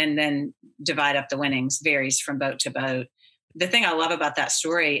and then divide up the winnings varies from boat to boat. The thing I love about that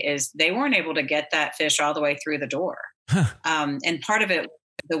story is they weren't able to get that fish all the way through the door. Huh. And part of it,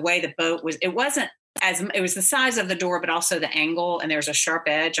 the way the boat was, it was the size of the door, but also the angle. And there's a sharp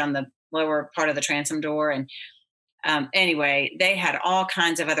edge on the lower part of the transom door. And anyway, they had all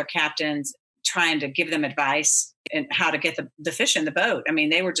kinds of other captains trying to give them advice and how to get the fish in the boat. I mean,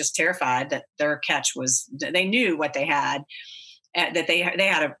 they were just terrified that their catch they knew what they had, that they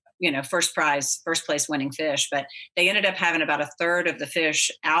had a, first place winning fish, but they ended up having about a third of the fish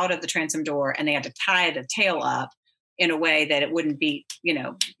out of the transom door, and they had to tie the tail up in a way that it wouldn't be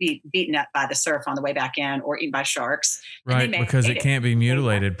beaten up by the surf on the way back in or eaten by sharks. Right, because it can't be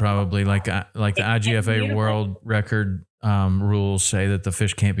mutilated, probably like the IGFA world record rules say that the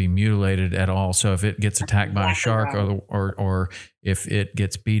fish can't be mutilated at all. So if it gets attacked by a shark or if it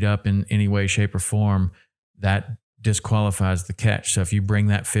gets beat up in any way, shape, or form, that disqualifies the catch. So if you bring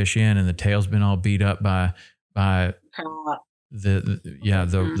that fish in and the tail's been all beat up by the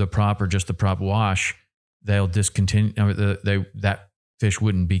prop or just the prop wash, they'll discontinue. That fish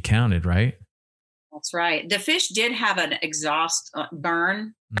wouldn't be counted, right? That's right. The fish did have an exhaust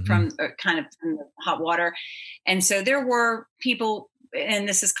burn from the hot water. And so there were people, and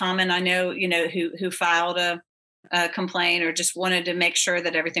this is common, I know, who filed a complaint or just wanted to make sure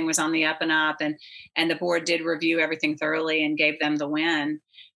that everything was on the up and up. And the board did review everything thoroughly and gave them the win.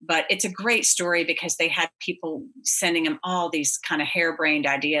 But it's a great story because they had people sending them all these kind of harebrained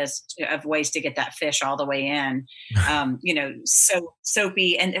ideas of ways to get that fish all the way in, so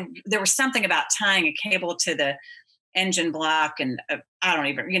soapy. And there was something about tying a cable to the engine block. And I don't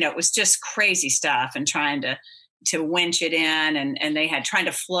even, it was just crazy stuff, and trying to winch it in, and they had trying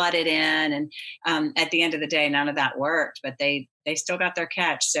to flood it in. And at the end of the day, none of that worked, but they still got their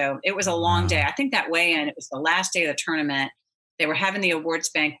catch. So it was a long day. I think that weigh-in, it was the last day of the tournament. They were having the awards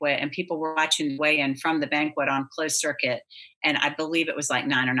banquet, and people were watching the weigh-in from the banquet on closed circuit. And I believe it was like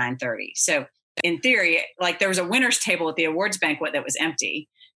 9 or 9:30. So in theory, like there was a winner's table at the awards banquet that was empty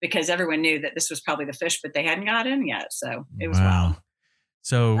because everyone knew that this was probably the fish, but they hadn't got in yet. So it was wild.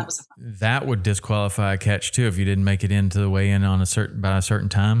 So that would disqualify a catch too if you didn't make it into the weigh-in by a certain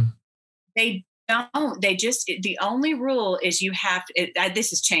time. They don't. The only rule is you have to,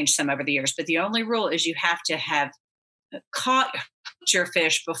 this has changed some over the years, but the only rule is you have to have caught your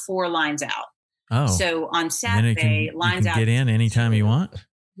fish before lines out. Oh, so on Saturday, lines out. You can get in anytime you want.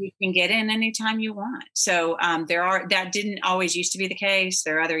 You can get in anytime you want. So that didn't always used to be the case.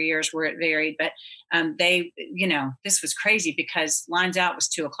 There are other years where it varied, but this was crazy because lines out was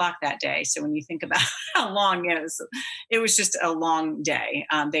 2:00 that day. So when you think about how long it was just a long day.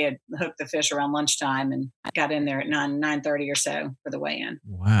 They had hooked the fish around lunchtime and got in there at 9:30 or so for the weigh-in.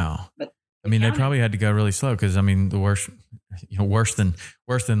 Wow. But they probably had to go really slow because the worst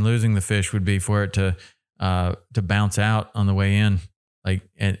than losing the fish would be for it to bounce out on the way in. Like,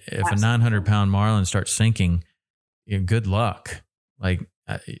 and if Absolutely. A 900-pound marlin starts sinking, good luck. Like,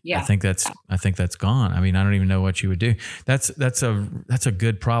 I think that's gone. I mean, I don't even know what you would do. That's a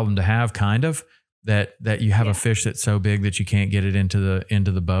good problem to have, kind of. That you have a fish that's so big that you can't get it into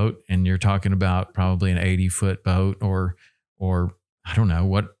the boat, and you're talking about probably an 80-foot boat or I don't know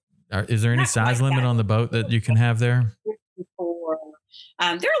what. Is there any size limit on the boat that you can have there? There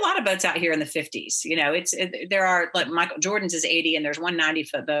are a lot of boats out here in the 50s. There are, like Michael Jordan's is 80, and there's one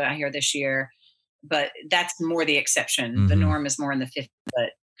 90-foot boat out here this year, but that's more the exception. Mm-hmm. The norm is more in the 50-foot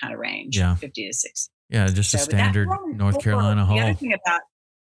kind of range, 50 to 60. Yeah, just a standard North Carolina hull.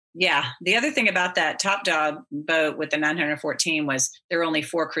 The other thing about that Top Dog boat with the 914 was there were only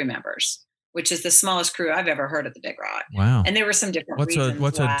 4 crew members, which is the smallest crew I've ever heard at the Big Rock. Wow. And there were some different reasons.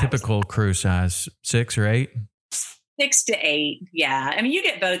 What's a typical crew size? 6 or 8? 6 to 8. Yeah. I mean, you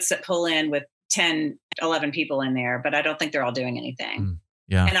get boats that pull in with 10, 11 people in there, but I don't think they're all doing anything.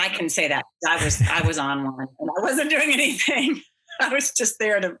 Yeah. And I can say that I was on one and I wasn't doing anything. I was just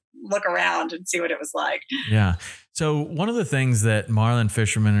there to look around and see what it was like. Yeah. So one of the things that marlin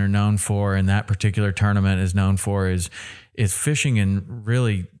fishermen are known for, and that particular tournament is known for, is fishing in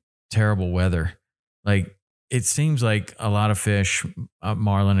really terrible weather. Like, it seems like a lot of fish,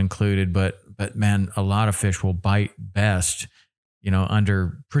 marlin included, but man, a lot of fish will bite best,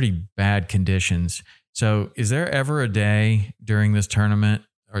 under pretty bad conditions. So is there ever a day during this tournament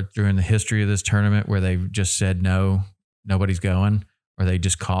or during the history of this tournament where they've just said, no, nobody's going, or they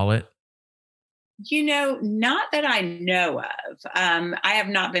just call it? Not that I know of. I have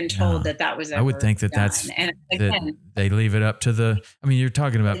not been told that was ever I would think that done. That's, and again, that they leave it up to you're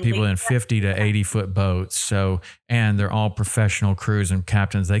talking about people in 50 to 80-foot boats. So, and they're all professional crews and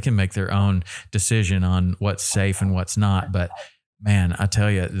captains. They can make their own decision on what's safe and what's not. But man, I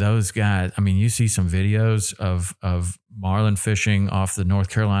tell you, those guys, you see some videos of marlin fishing off the North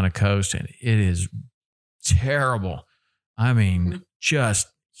Carolina coast, and it is terrible. Just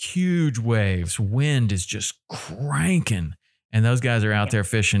huge waves, wind is just cranking, and those guys are out there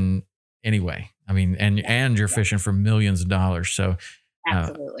fishing anyway. And you're fishing for millions of dollars. So,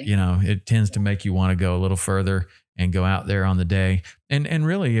 absolutely, it tends to make you want to go a little further and go out there on the day. And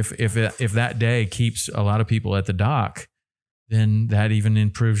really, if that day keeps a lot of people at the dock, then that even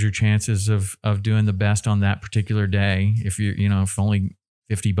improves your chances of doing the best on that particular day. If if only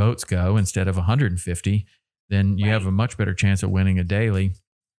 50 boats go instead of 150, then you have a much better chance of winning a daily.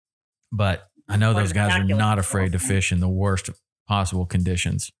 But I know those guys are not afraid to fish in the worst possible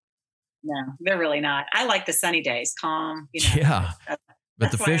conditions. No, they're really not. I like the sunny days, calm. Yeah. But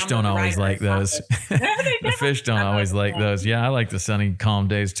the fish don't always like those. The fish don't always like those. Yeah, I like the sunny, calm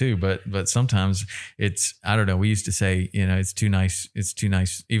days too. But sometimes it's, I don't know. We used to say, it's too nice. It's too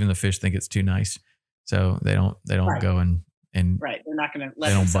nice. Even the fish think it's too nice, so they don't Right. go and Right. They're not going to. they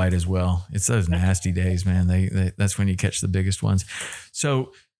don't bite as well. It's those nasty days, man. They that's when you catch the biggest ones.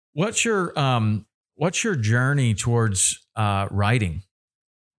 So what's your journey towards writing?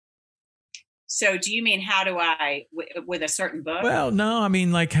 So do you mean how do I with a certain book? Well, no, I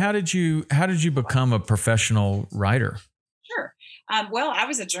mean, like, how did you become a professional writer? Sure. Well, I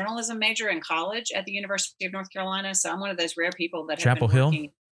was a journalism major in college at the University of North Carolina. So I'm one of those rare people that Chapel have been Hill?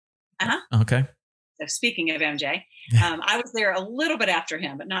 working. Okay. So speaking of MJ, I was there a little bit after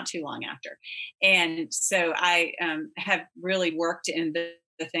him, but not too long after. And so I have really worked in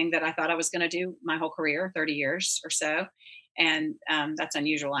the thing that I thought I was going to do my whole career, 30 years or so. And that's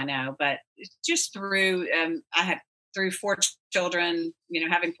unusual, I know, but just through, I had through four children,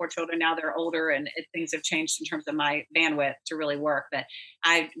 having four children, now they're older and things have changed in terms of my bandwidth to really work. But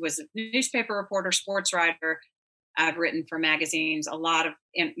I was a newspaper reporter, sports writer. I've written for magazines, a lot of,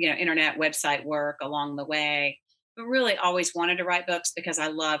 internet website work along the way, but really always wanted to write books because I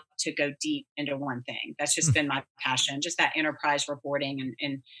love to go deep into one thing. That's just been my passion, just that enterprise reporting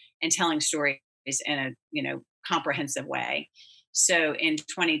and telling stories in a, comprehensive way. So in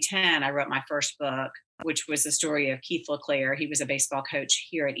 2010, I wrote my first book, which was the story of Keith LeClaire. He was a baseball coach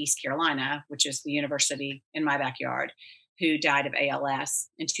here at East Carolina, which is the university in my backyard, who died of ALS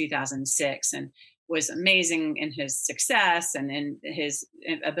in 2006 and was amazing in his success and in his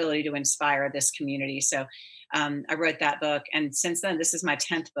ability to inspire this community. So I wrote that book. And since then, this is my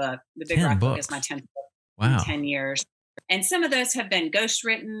 10th book. The Big Rock book is my 10th book in 10 years. And some of those have been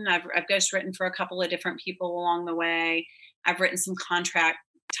ghostwritten. I've ghostwritten for a couple of different people along the way. I've written some contract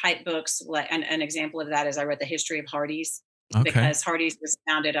type books. An example of that is I wrote the history of Hardee's, because Hardee's was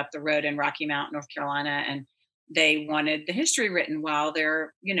founded up the road in Rocky Mount, North Carolina, and they wanted the history written while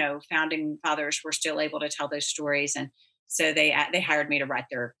their founding fathers were still able to tell those stories. And so they hired me to write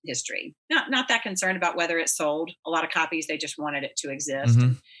their history. Not that concerned about whether it sold a lot of copies. They just wanted it to exist.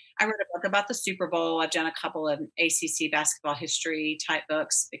 Mm-hmm. I wrote a book about the Super Bowl. I've done a couple of ACC basketball history type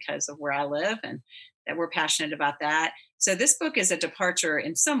books because of where I live and that we're passionate about that. So this book is a departure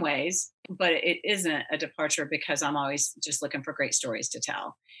in some ways, but it isn't a departure because I'm always just looking for great stories to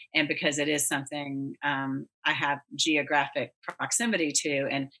tell. And because it is something I have geographic proximity to.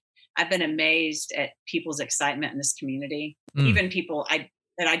 And I've been amazed at people's excitement in this community, even people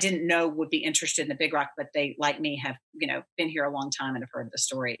that I didn't know would be interested in the Big Rock, but they, like me, have, been here a long time and have heard the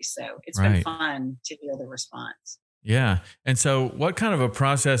stories. So it's been fun to hear the response. Yeah. And so what kind of a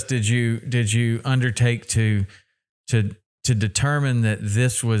process did you undertake to determine that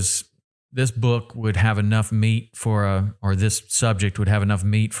this book would have enough meat or this subject would have enough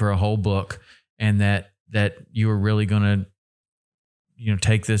meat for a whole book, and that you were really going to,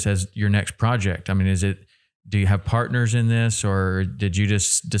 take this as your next project? I mean, do you have partners in this, or did you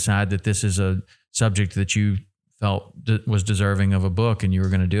just decide that this is a subject that you felt was deserving of a book and you were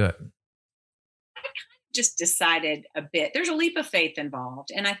going to do it? I just decided a bit. There's a leap of faith involved.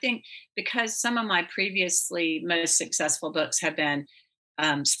 And I think because some of my previously most successful books have been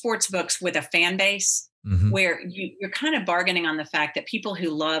sports books with a fan base, where you're kind of bargaining on the fact that people who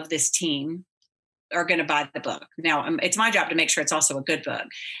love this team are going to buy the book. Now, it's my job to make sure it's also a good book,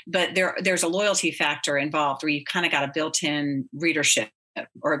 but there's a loyalty factor involved where you've kind of got a built-in readership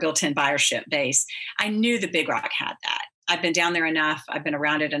or a built-in buyership base. I knew the Big Rock had that. I've been down there enough. I've been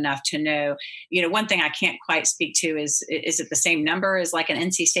around it enough to know, one thing I can't quite speak to is it the same number as like an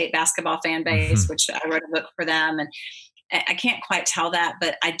NC State basketball fan base, which I wrote a book for them. And I can't quite tell that,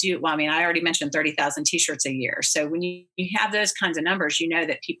 but I do. Well, I mean, I already mentioned 30,000 t-shirts a year. So when you have those kinds of numbers,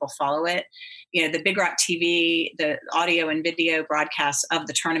 that people follow it. The Big Rock TV, the audio and video broadcasts of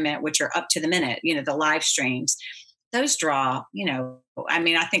the tournament, which are up to the minute, the live streams, those draw,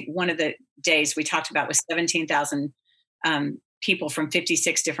 I think one of the days we talked about was 17,000 people from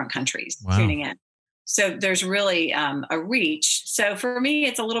 56 different countries tuning in. So there's really a reach. So for me,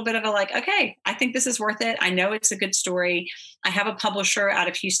 it's a little bit of a okay, I think this is worth it. I know it's a good story. I have a publisher out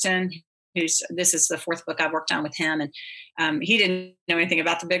of Houston this is the fourth book I worked on with him. And he didn't know anything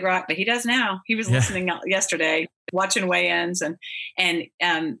about the Big Rock, but he does now. He was listening yesterday, watching weigh-ins. So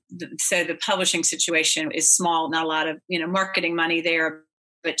the publishing situation is small, not a lot of, marketing money there,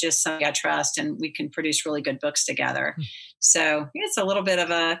 but just somebody I trust, and we can produce really good books together. So it's a little bit of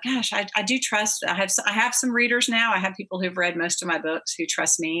a, I do trust. I have some readers now. I have people who've read most of my books who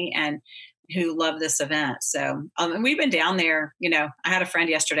trust me, and who love this event. So, and we've been down there. I had a friend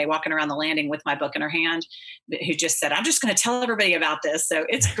yesterday walking around the landing with my book in her hand, who just said, "I'm just going to tell everybody about this." So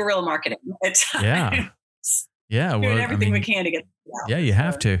it's guerrilla marketing. It's Yeah. doing everything we can to get it out. Yeah, you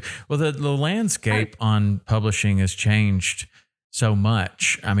have to. Well, the landscape on publishing has changed so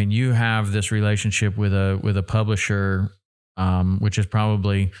much. I mean, you have this relationship with a publisher, which is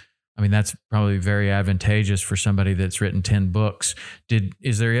probably, that's probably very advantageous for somebody that's written 10 books.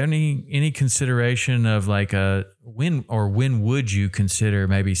 Is there any consideration of like when would you consider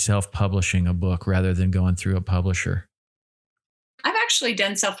maybe self-publishing a book rather than going through a publisher? I've actually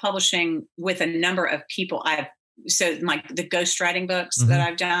done self-publishing with a number of people. So like the ghostwriting books that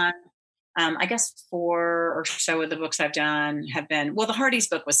I've done, I guess 4 or so of the books I've done have been, the Hardy's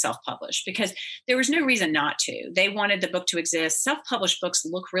book was self-published because there was no reason not to. They wanted the book to exist. Self-published books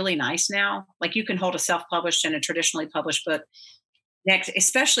look really nice now. Like you can hold a self-published and a traditionally published book next,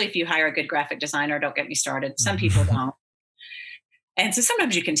 especially if you hire a good graphic designer. Don't get me started. Some people don't. And so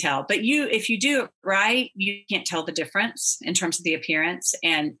sometimes you can tell, but if you do it right, you can't tell the difference in terms of the appearance.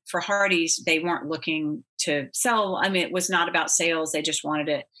 And for Hardy's, they weren't looking to sell. It was not about sales. They just wanted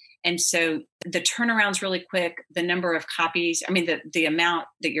it. And so the turnaround's really quick. The number of copies, the amount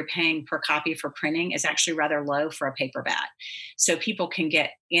that you're paying per copy for printing is actually rather low for a paperback. So people can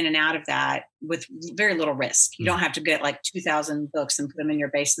get in and out of that with very little risk. You don't have to get like 2,000 books and put them in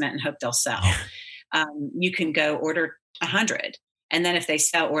your basement and hope they'll sell. You can go order 100. And then if they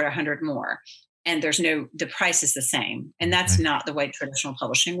sell, order 100 more. And the price is the same. And that's not the way traditional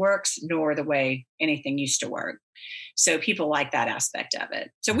publishing works, nor the way anything used to work. So people like that aspect of it.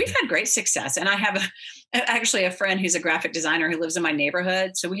 So we've had great success. And I have actually a friend who's a graphic designer who lives in my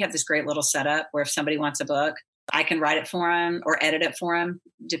neighborhood. So we have this great little setup where if somebody wants a book, I can write it for him or edit it for him,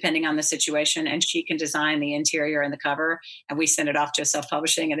 depending on the situation. And she can design the interior and the cover. And we send it off to a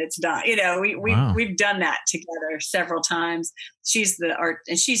self-publishing and it's done. We've done that together several times. She's the art,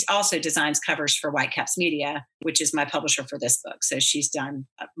 and she's also designs covers for Whitecaps Media, which is my publisher for this book. So she's done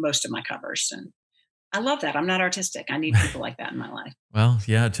most of my covers. And I love that. I'm not artistic. I need people like that in my life. Well,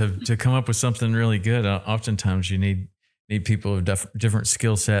 yeah, to come up with something really good, oftentimes you need people of different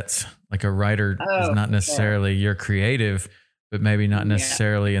skill sets. Like a writer is not necessarily your creative, but maybe not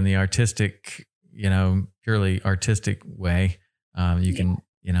necessarily in the artistic, purely artistic way. You can,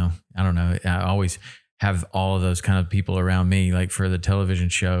 I don't know. I always have all of those kind of people around me. Like for the television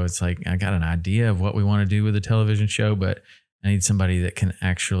show, it's like, I got an idea of what we want to do with the television show, but I need somebody that can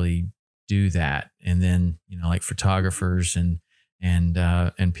actually do that. And then, like photographers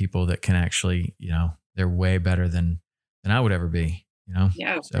and people that can actually, they're way better than I would ever be,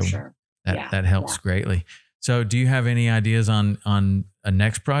 Yeah, so for sure. That helps greatly. So do you have any ideas on a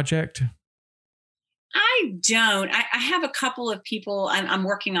next project? I don't. I have a couple of people I'm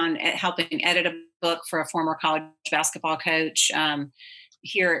working on helping edit a book for a former college basketball coach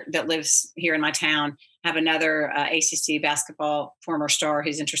here that lives here in my town. I have another ACC basketball former star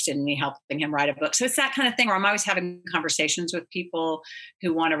who's interested in me helping him write a book. So it's that kind of thing where I'm always having conversations with people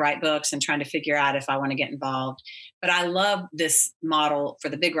who want to write books and trying to figure out if I want to get involved. But I love this model for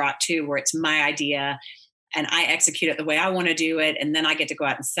the Big Rock too, where it's my idea and I execute it the way I want to do it. And then I get to go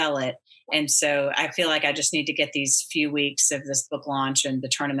out and sell it. And so I feel like I just need to get these few weeks of this book launch and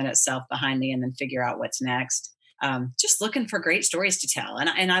the tournament itself behind me and then figure out what's next. Just looking for great stories to tell.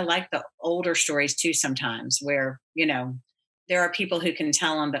 And I like the older stories too, sometimes where, there are people who can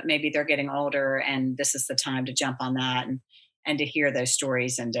tell them, but maybe they're getting older and this is the time to jump on that and to hear those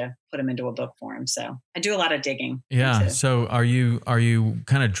stories and to put them into a book form. So I do a lot of digging. Yeah. So are you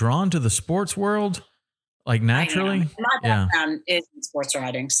kind of drawn to the sports world? Like naturally? My background is in sports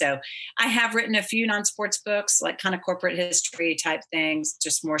writing. So I have written a few non-sports books, like kind of corporate history type things,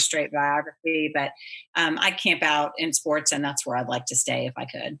 just more straight biography. But I camp out in sports and that's where I'd like to stay if I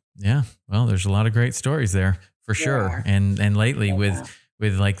could. Yeah. Well, there's a lot of great stories there for sure. And lately with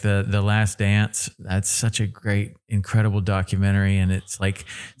like the Last Dance, that's such a great, incredible documentary. And it's like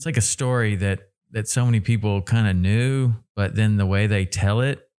a story that so many people kind of knew, but then the way they tell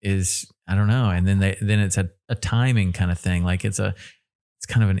it is, I don't know. And then it's a timing kind of thing. Like it's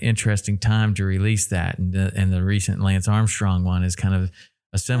kind of an interesting time to release that. And the recent Lance Armstrong one is kind of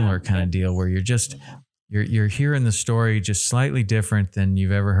a similar kind of deal where you're hearing the story just slightly different than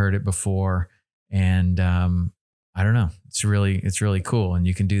you've ever heard it before. And I don't know. It's really cool. And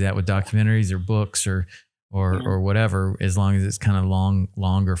you can do that with documentaries or books or whatever, as long as it's kind of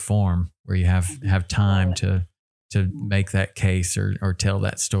longer form where you have time to make that case or tell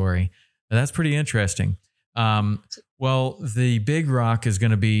that story. But that's pretty interesting. Well, the Big Rock is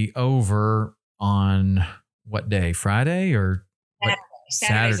going to be over on what day? Friday or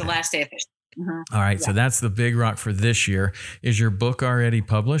Saturday is the last day of fishing. All right. Yeah. So that's the big rock for this year. Is your book already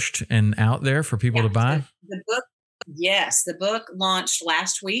published and out there for people to buy? So the book, yes. The book launched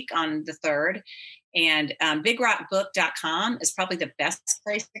last week on the 3rd. And bigrockbook.com is probably the best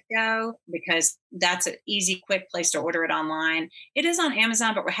place to go because that's an easy, quick place to order it online. It is on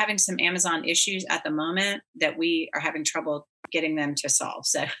Amazon, but we're having some Amazon issues at the moment that we are having trouble getting them to solve.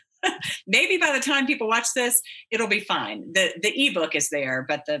 So maybe by the time people watch this, it'll be fine. The ebook is there,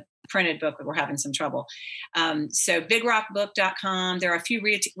 but the printed book, we're having some trouble. So bigrockbook.com. There are a few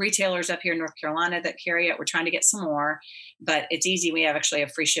retailers up here in North Carolina that carry it. We're trying to get some more, but it's easy. We actually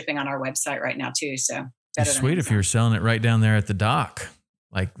have free shipping on our website right now too. So it's sweet if you're selling it right down there at the dock.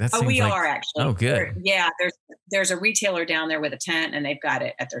 Like that's we are actually. Oh, good. There's a retailer down there with a tent, and they've got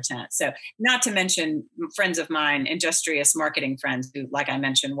it at their tent. So, not to mention friends of mine, industrious marketing friends who, like I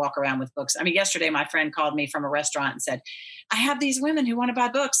mentioned, walk around with books. I mean, yesterday my friend called me from a restaurant and said, "I have these women who want to buy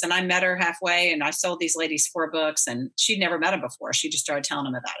books," and I met her halfway, and I sold these ladies 4 books, and she'd never met them before. She just started telling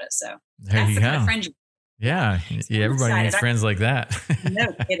them about it. So there you go. Kind of friend. Yeah, everybody needs friends like that.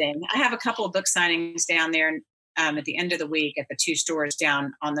 No kidding. I have a couple of book signings down there. At the end of the week at the 2 stores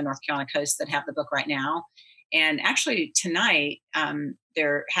down on the North Carolina coast that have the book right now. And actually tonight,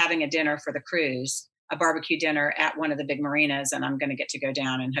 they're having a dinner for the cruise, a barbecue dinner at one of the big marinas. And I'm going to get to go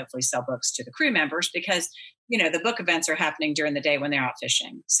down and hopefully sell books to the crew members because, the book events are happening during the day when they're out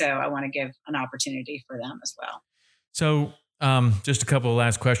fishing. So I want to give an opportunity for them as well. So just a couple of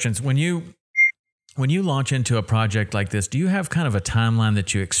last questions. When you launch into a project like this, do you have kind of a timeline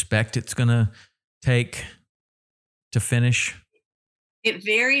that you expect it's going to take to finish? It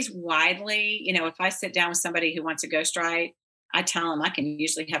varies widely. If I sit down with somebody who wants a ghostwrite, I tell them I can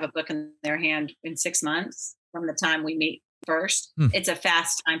usually have a book in their hand in 6 months from the time we meet first. It's a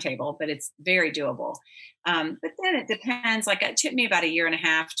fast timetable, but it's very doable. But then it depends. Like it took me about 1.5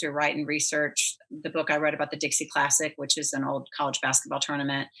 years to write and research the book I wrote about the Dixie Classic, which is an old college basketball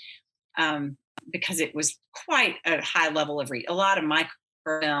tournament, because it was quite a high level of a lot of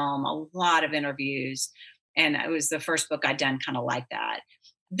microfilm, a lot of interviews. And it was the first book I'd done kind of like that.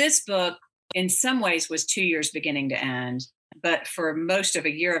 This book, in some ways, was 2 years beginning to end. But for most of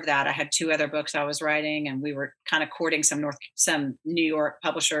 1 year of that, I had 2 other books I was writing, and we were kind of courting some New York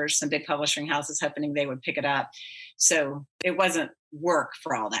publishers, some big publishing houses, hoping they would pick it up. So it wasn't work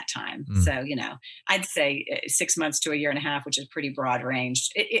for all that time. So, I'd say 6 months to 1.5 years, which is pretty broad range.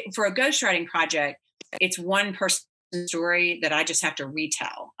 For a ghostwriting project, it's one person story that I just have to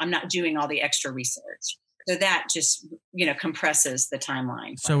retell. I'm not doing all the extra research. So that just, compresses the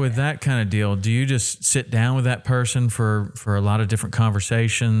timeline. So with that kind of deal, do you just sit down with that person for a lot of different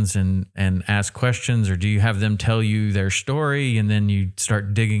conversations and ask questions, or do you have them tell you their story and then you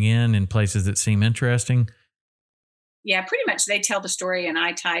start digging in places that seem interesting? Yeah, pretty much. They tell the story and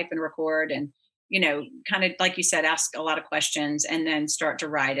I type and record and, kind of like you said, ask a lot of questions and then start to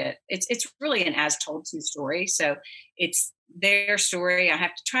write it. It's really an as told to story. So it's their story. I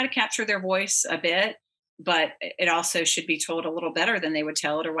have to try to capture their voice a bit, but it also should be told a little better than they would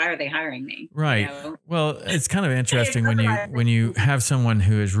tell it, or why are they hiring me? Right. Well, it's kind of interesting when you have someone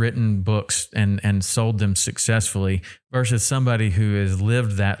who has written books and sold them successfully versus somebody who has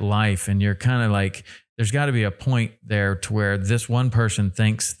lived that life. And you're kind of like, there's got to be a point there to where this one person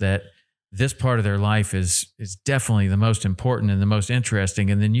thinks that this part of their life is definitely the most important and the most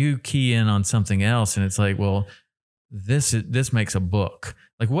interesting. And then you key in on something else and it's like, well, this makes a book.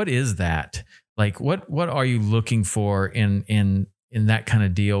 Like, what is that? Like, what are you looking for in that kind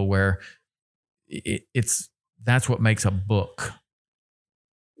of deal where that's what makes a book?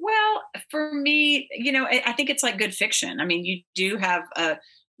 Well, for me, I think it's like good fiction. I mean, you do have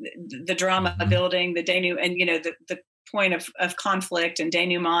the drama building, the denouement, and the point of conflict and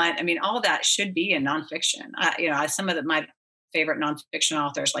denouement. I mean, all of that should be in nonfiction. Some of my favorite nonfiction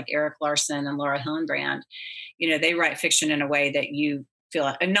authors, like Eric Larson and Laura Hillenbrand, they write fiction in a way that you feel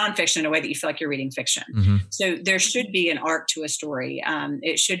a nonfiction in a way that you feel like you're reading fiction. Mm-hmm. So there should be an arc to a story.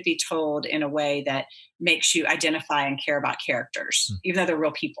 It should be told in a way that makes you identify and care about characters, even though they're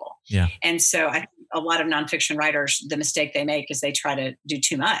real people. Yeah. And so I think a lot of nonfiction writers, the mistake they make is they try to do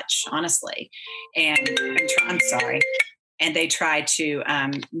too much, honestly. And they try to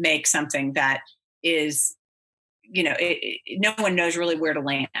make something that is, no one knows really where to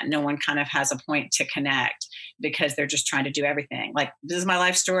land. No one kind of has a point to connect because they're just trying to do everything. Like, this is my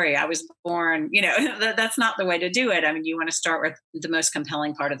life story. I was born, that's not the way to do it. I mean, you want to start with the most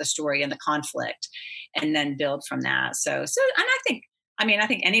compelling part of the story and the conflict and then build from that. And I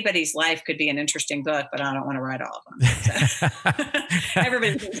think anybody's life could be an interesting book, but I don't want to write all of them. So.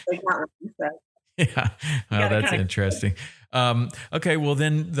 Everybody thinks they want one. So. Yeah. Well, that's interesting. Okay, well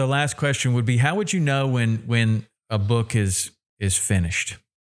then the last question would be, how would you know when a book is finished?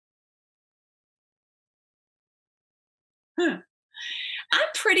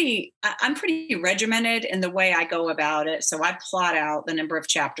 I'm pretty regimented in the way I go about it. So I plot out the number of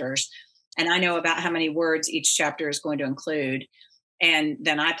chapters, and I know about how many words each chapter is going to include. And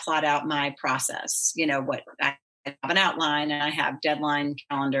then I plot out my process. What I have an outline, and I have deadline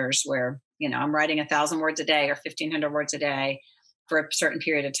calendars where, I'm writing 1,000 words a day or 1,500 words a day for a certain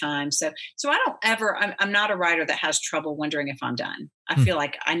period of time. So I don't ever, I'm not a writer that has trouble wondering if I'm done. I feel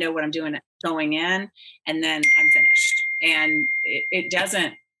like I know what I'm doing going in, and then I'm finished. And it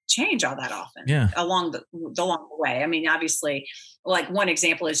doesn't change all that often along the way. I mean, obviously, like one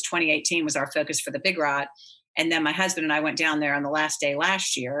example is 2018 was our focus for the Big Rock. And then my husband and I went down there on the last day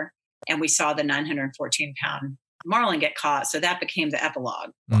last year, and we saw the 914-pound marlin get caught. So that became the epilogue.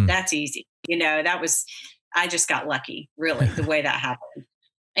 Well, that's easy. I just got lucky, really, the way that happened.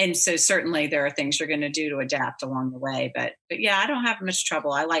 And so certainly there are things you're going to do to adapt along the way. But yeah, I don't have much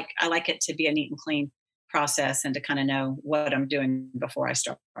trouble. I like it to be a neat and clean process, and to kind of know what I'm doing before I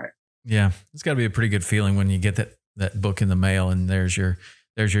start. Yeah, it's got to be a pretty good feeling when you get that book in the mail, and there's your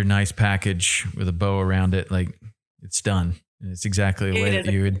nice package with a bow around it. Like, it's done, and it's exactly the way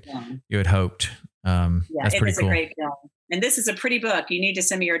that you had hoped. That's pretty cool. A great feeling. And this is a pretty book. You need to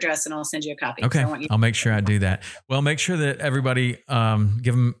send me your address, and I'll send you a copy. Okay, I'll make sure I do that. Well, make sure that everybody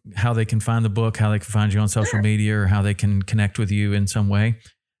give them how they can find the book, how they can find you on social media, or how they can connect with you in some way.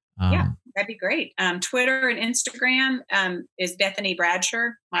 That'd be great. Twitter and Instagram is Bethany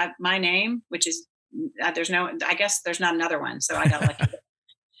Bradsher, my name, which is I guess there's not another one, so I got lucky.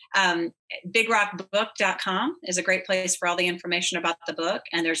 BigRockBook.com is a great place for all the information about the book.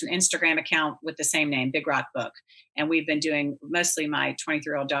 And there's an Instagram account with the same name, Big Rock Book. And we've been doing, mostly my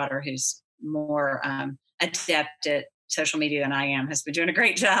 23-year-old daughter, who's more adept at social media than I am, has been doing a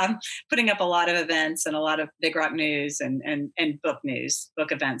great job putting up a lot of events and a lot of Big Rock news and book news,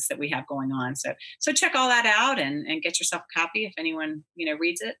 book events that we have going on. So check all that out and get yourself a copy. If anyone,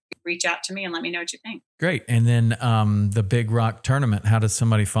 reads it, reach out to me and let me know what you think. Great. And then the Big Rock tournament, how does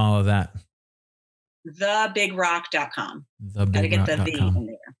somebody follow that? TheBigRock.com. Gotta get the V in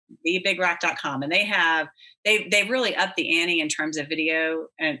there. TheBigRock.com. And they've really upped the ante in terms of video,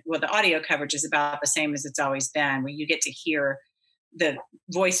 and the audio coverage is about the same as it's always been, where you get to hear the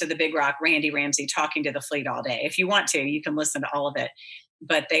voice of the Big Rock, Randy Ramsey, talking to the fleet all day. If you want to, you can listen to all of it.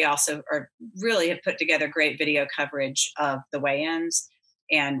 But they also really have put together great video coverage of the weigh-ins.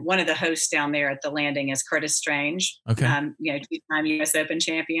 And one of the hosts down there at the landing is Curtis Strange, okay. Two-time U.S. Open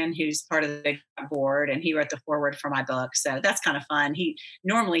champion, who's part of the Big board, and he wrote the foreword for my book. So that's kind of fun.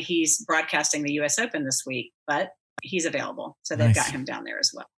 He's broadcasting the U.S. Open this week, but he's available. So they've got him down there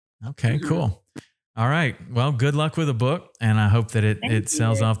as well. Okay, cool. All right. Well, good luck with the book, and I hope that it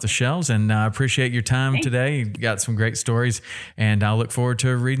sells off the shelves. And I appreciate your time today. You got some great stories, and I'll look forward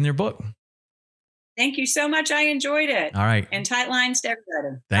to reading your book. Thank you so much. I enjoyed it. All right. And tight lines to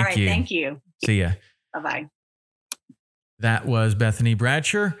everybody. Thank you. Thank you. See ya. Bye-bye. That was Bethany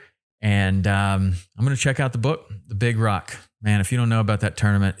Bradsher. And I'm going to check out the book, The Big Rock. Man, if you don't know about that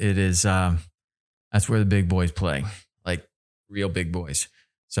tournament, it is that's where the big boys play, like real big boys.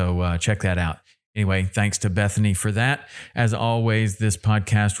 So check that out. Anyway, thanks to Bethany for that. As always, this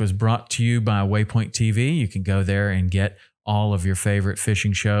podcast was brought to you by Waypoint TV. You can go there and get all of your favorite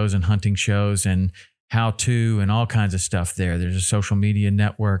fishing shows and hunting shows and how-to and all kinds of stuff there. There's a social media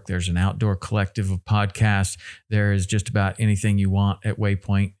network. There's an outdoor collective of podcasts. There is just about anything you want at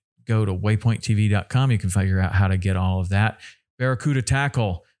Waypoint. Go to waypointtv.com. You can figure out how to get all of that. Barracuda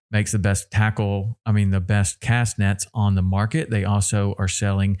Tackle makes the best cast nets on the market. They also are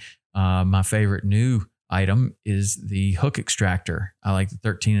selling my favorite new item is the hook extractor. I like the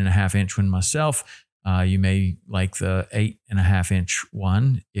 13.5-inch one myself. You may like the 8.5-inch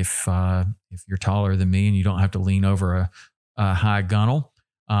one if you're taller than me and you don't have to lean over a high gunnel.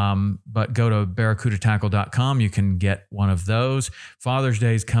 But go to barracudatackle.com. You can get one of those. Father's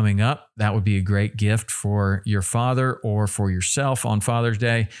Day is coming up. That would be a great gift for your father or for yourself on Father's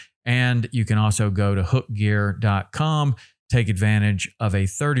Day. And you can also go to hookgear.com. Take advantage of a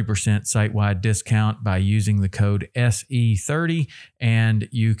 30% site-wide discount by using the code SE30, and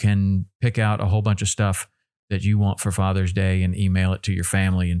you can pick out a whole bunch of stuff that you want for Father's Day and email it to your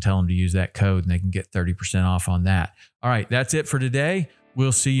family and tell them to use that code, and they can get 30% off on that. All right, that's it for today.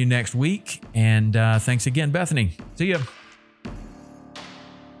 We'll see you next week, and thanks again, Bethany. See ya.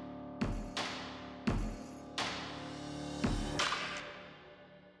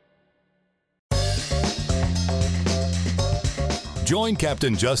 Join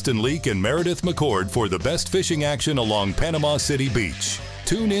Captain Justin Leake and Meredith McCord for the best fishing action along Panama City Beach.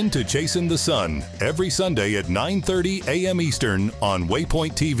 Tune in to Chasing the Sun every Sunday at 9:30 a.m. Eastern on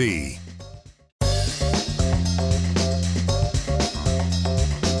Waypoint TV.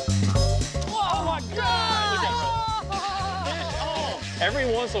 Every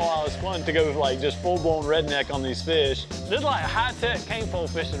once in a while, it's fun to go like just full-blown redneck on these fish. This is like high-tech cane pole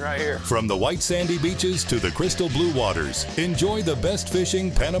fishing right here. From the white sandy beaches to the crystal blue waters, enjoy the best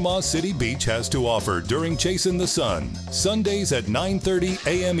fishing Panama City Beach has to offer during Chasing the Sun. Sundays at 9:30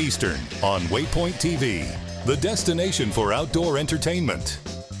 a.m. Eastern on Waypoint TV, the destination for outdoor entertainment.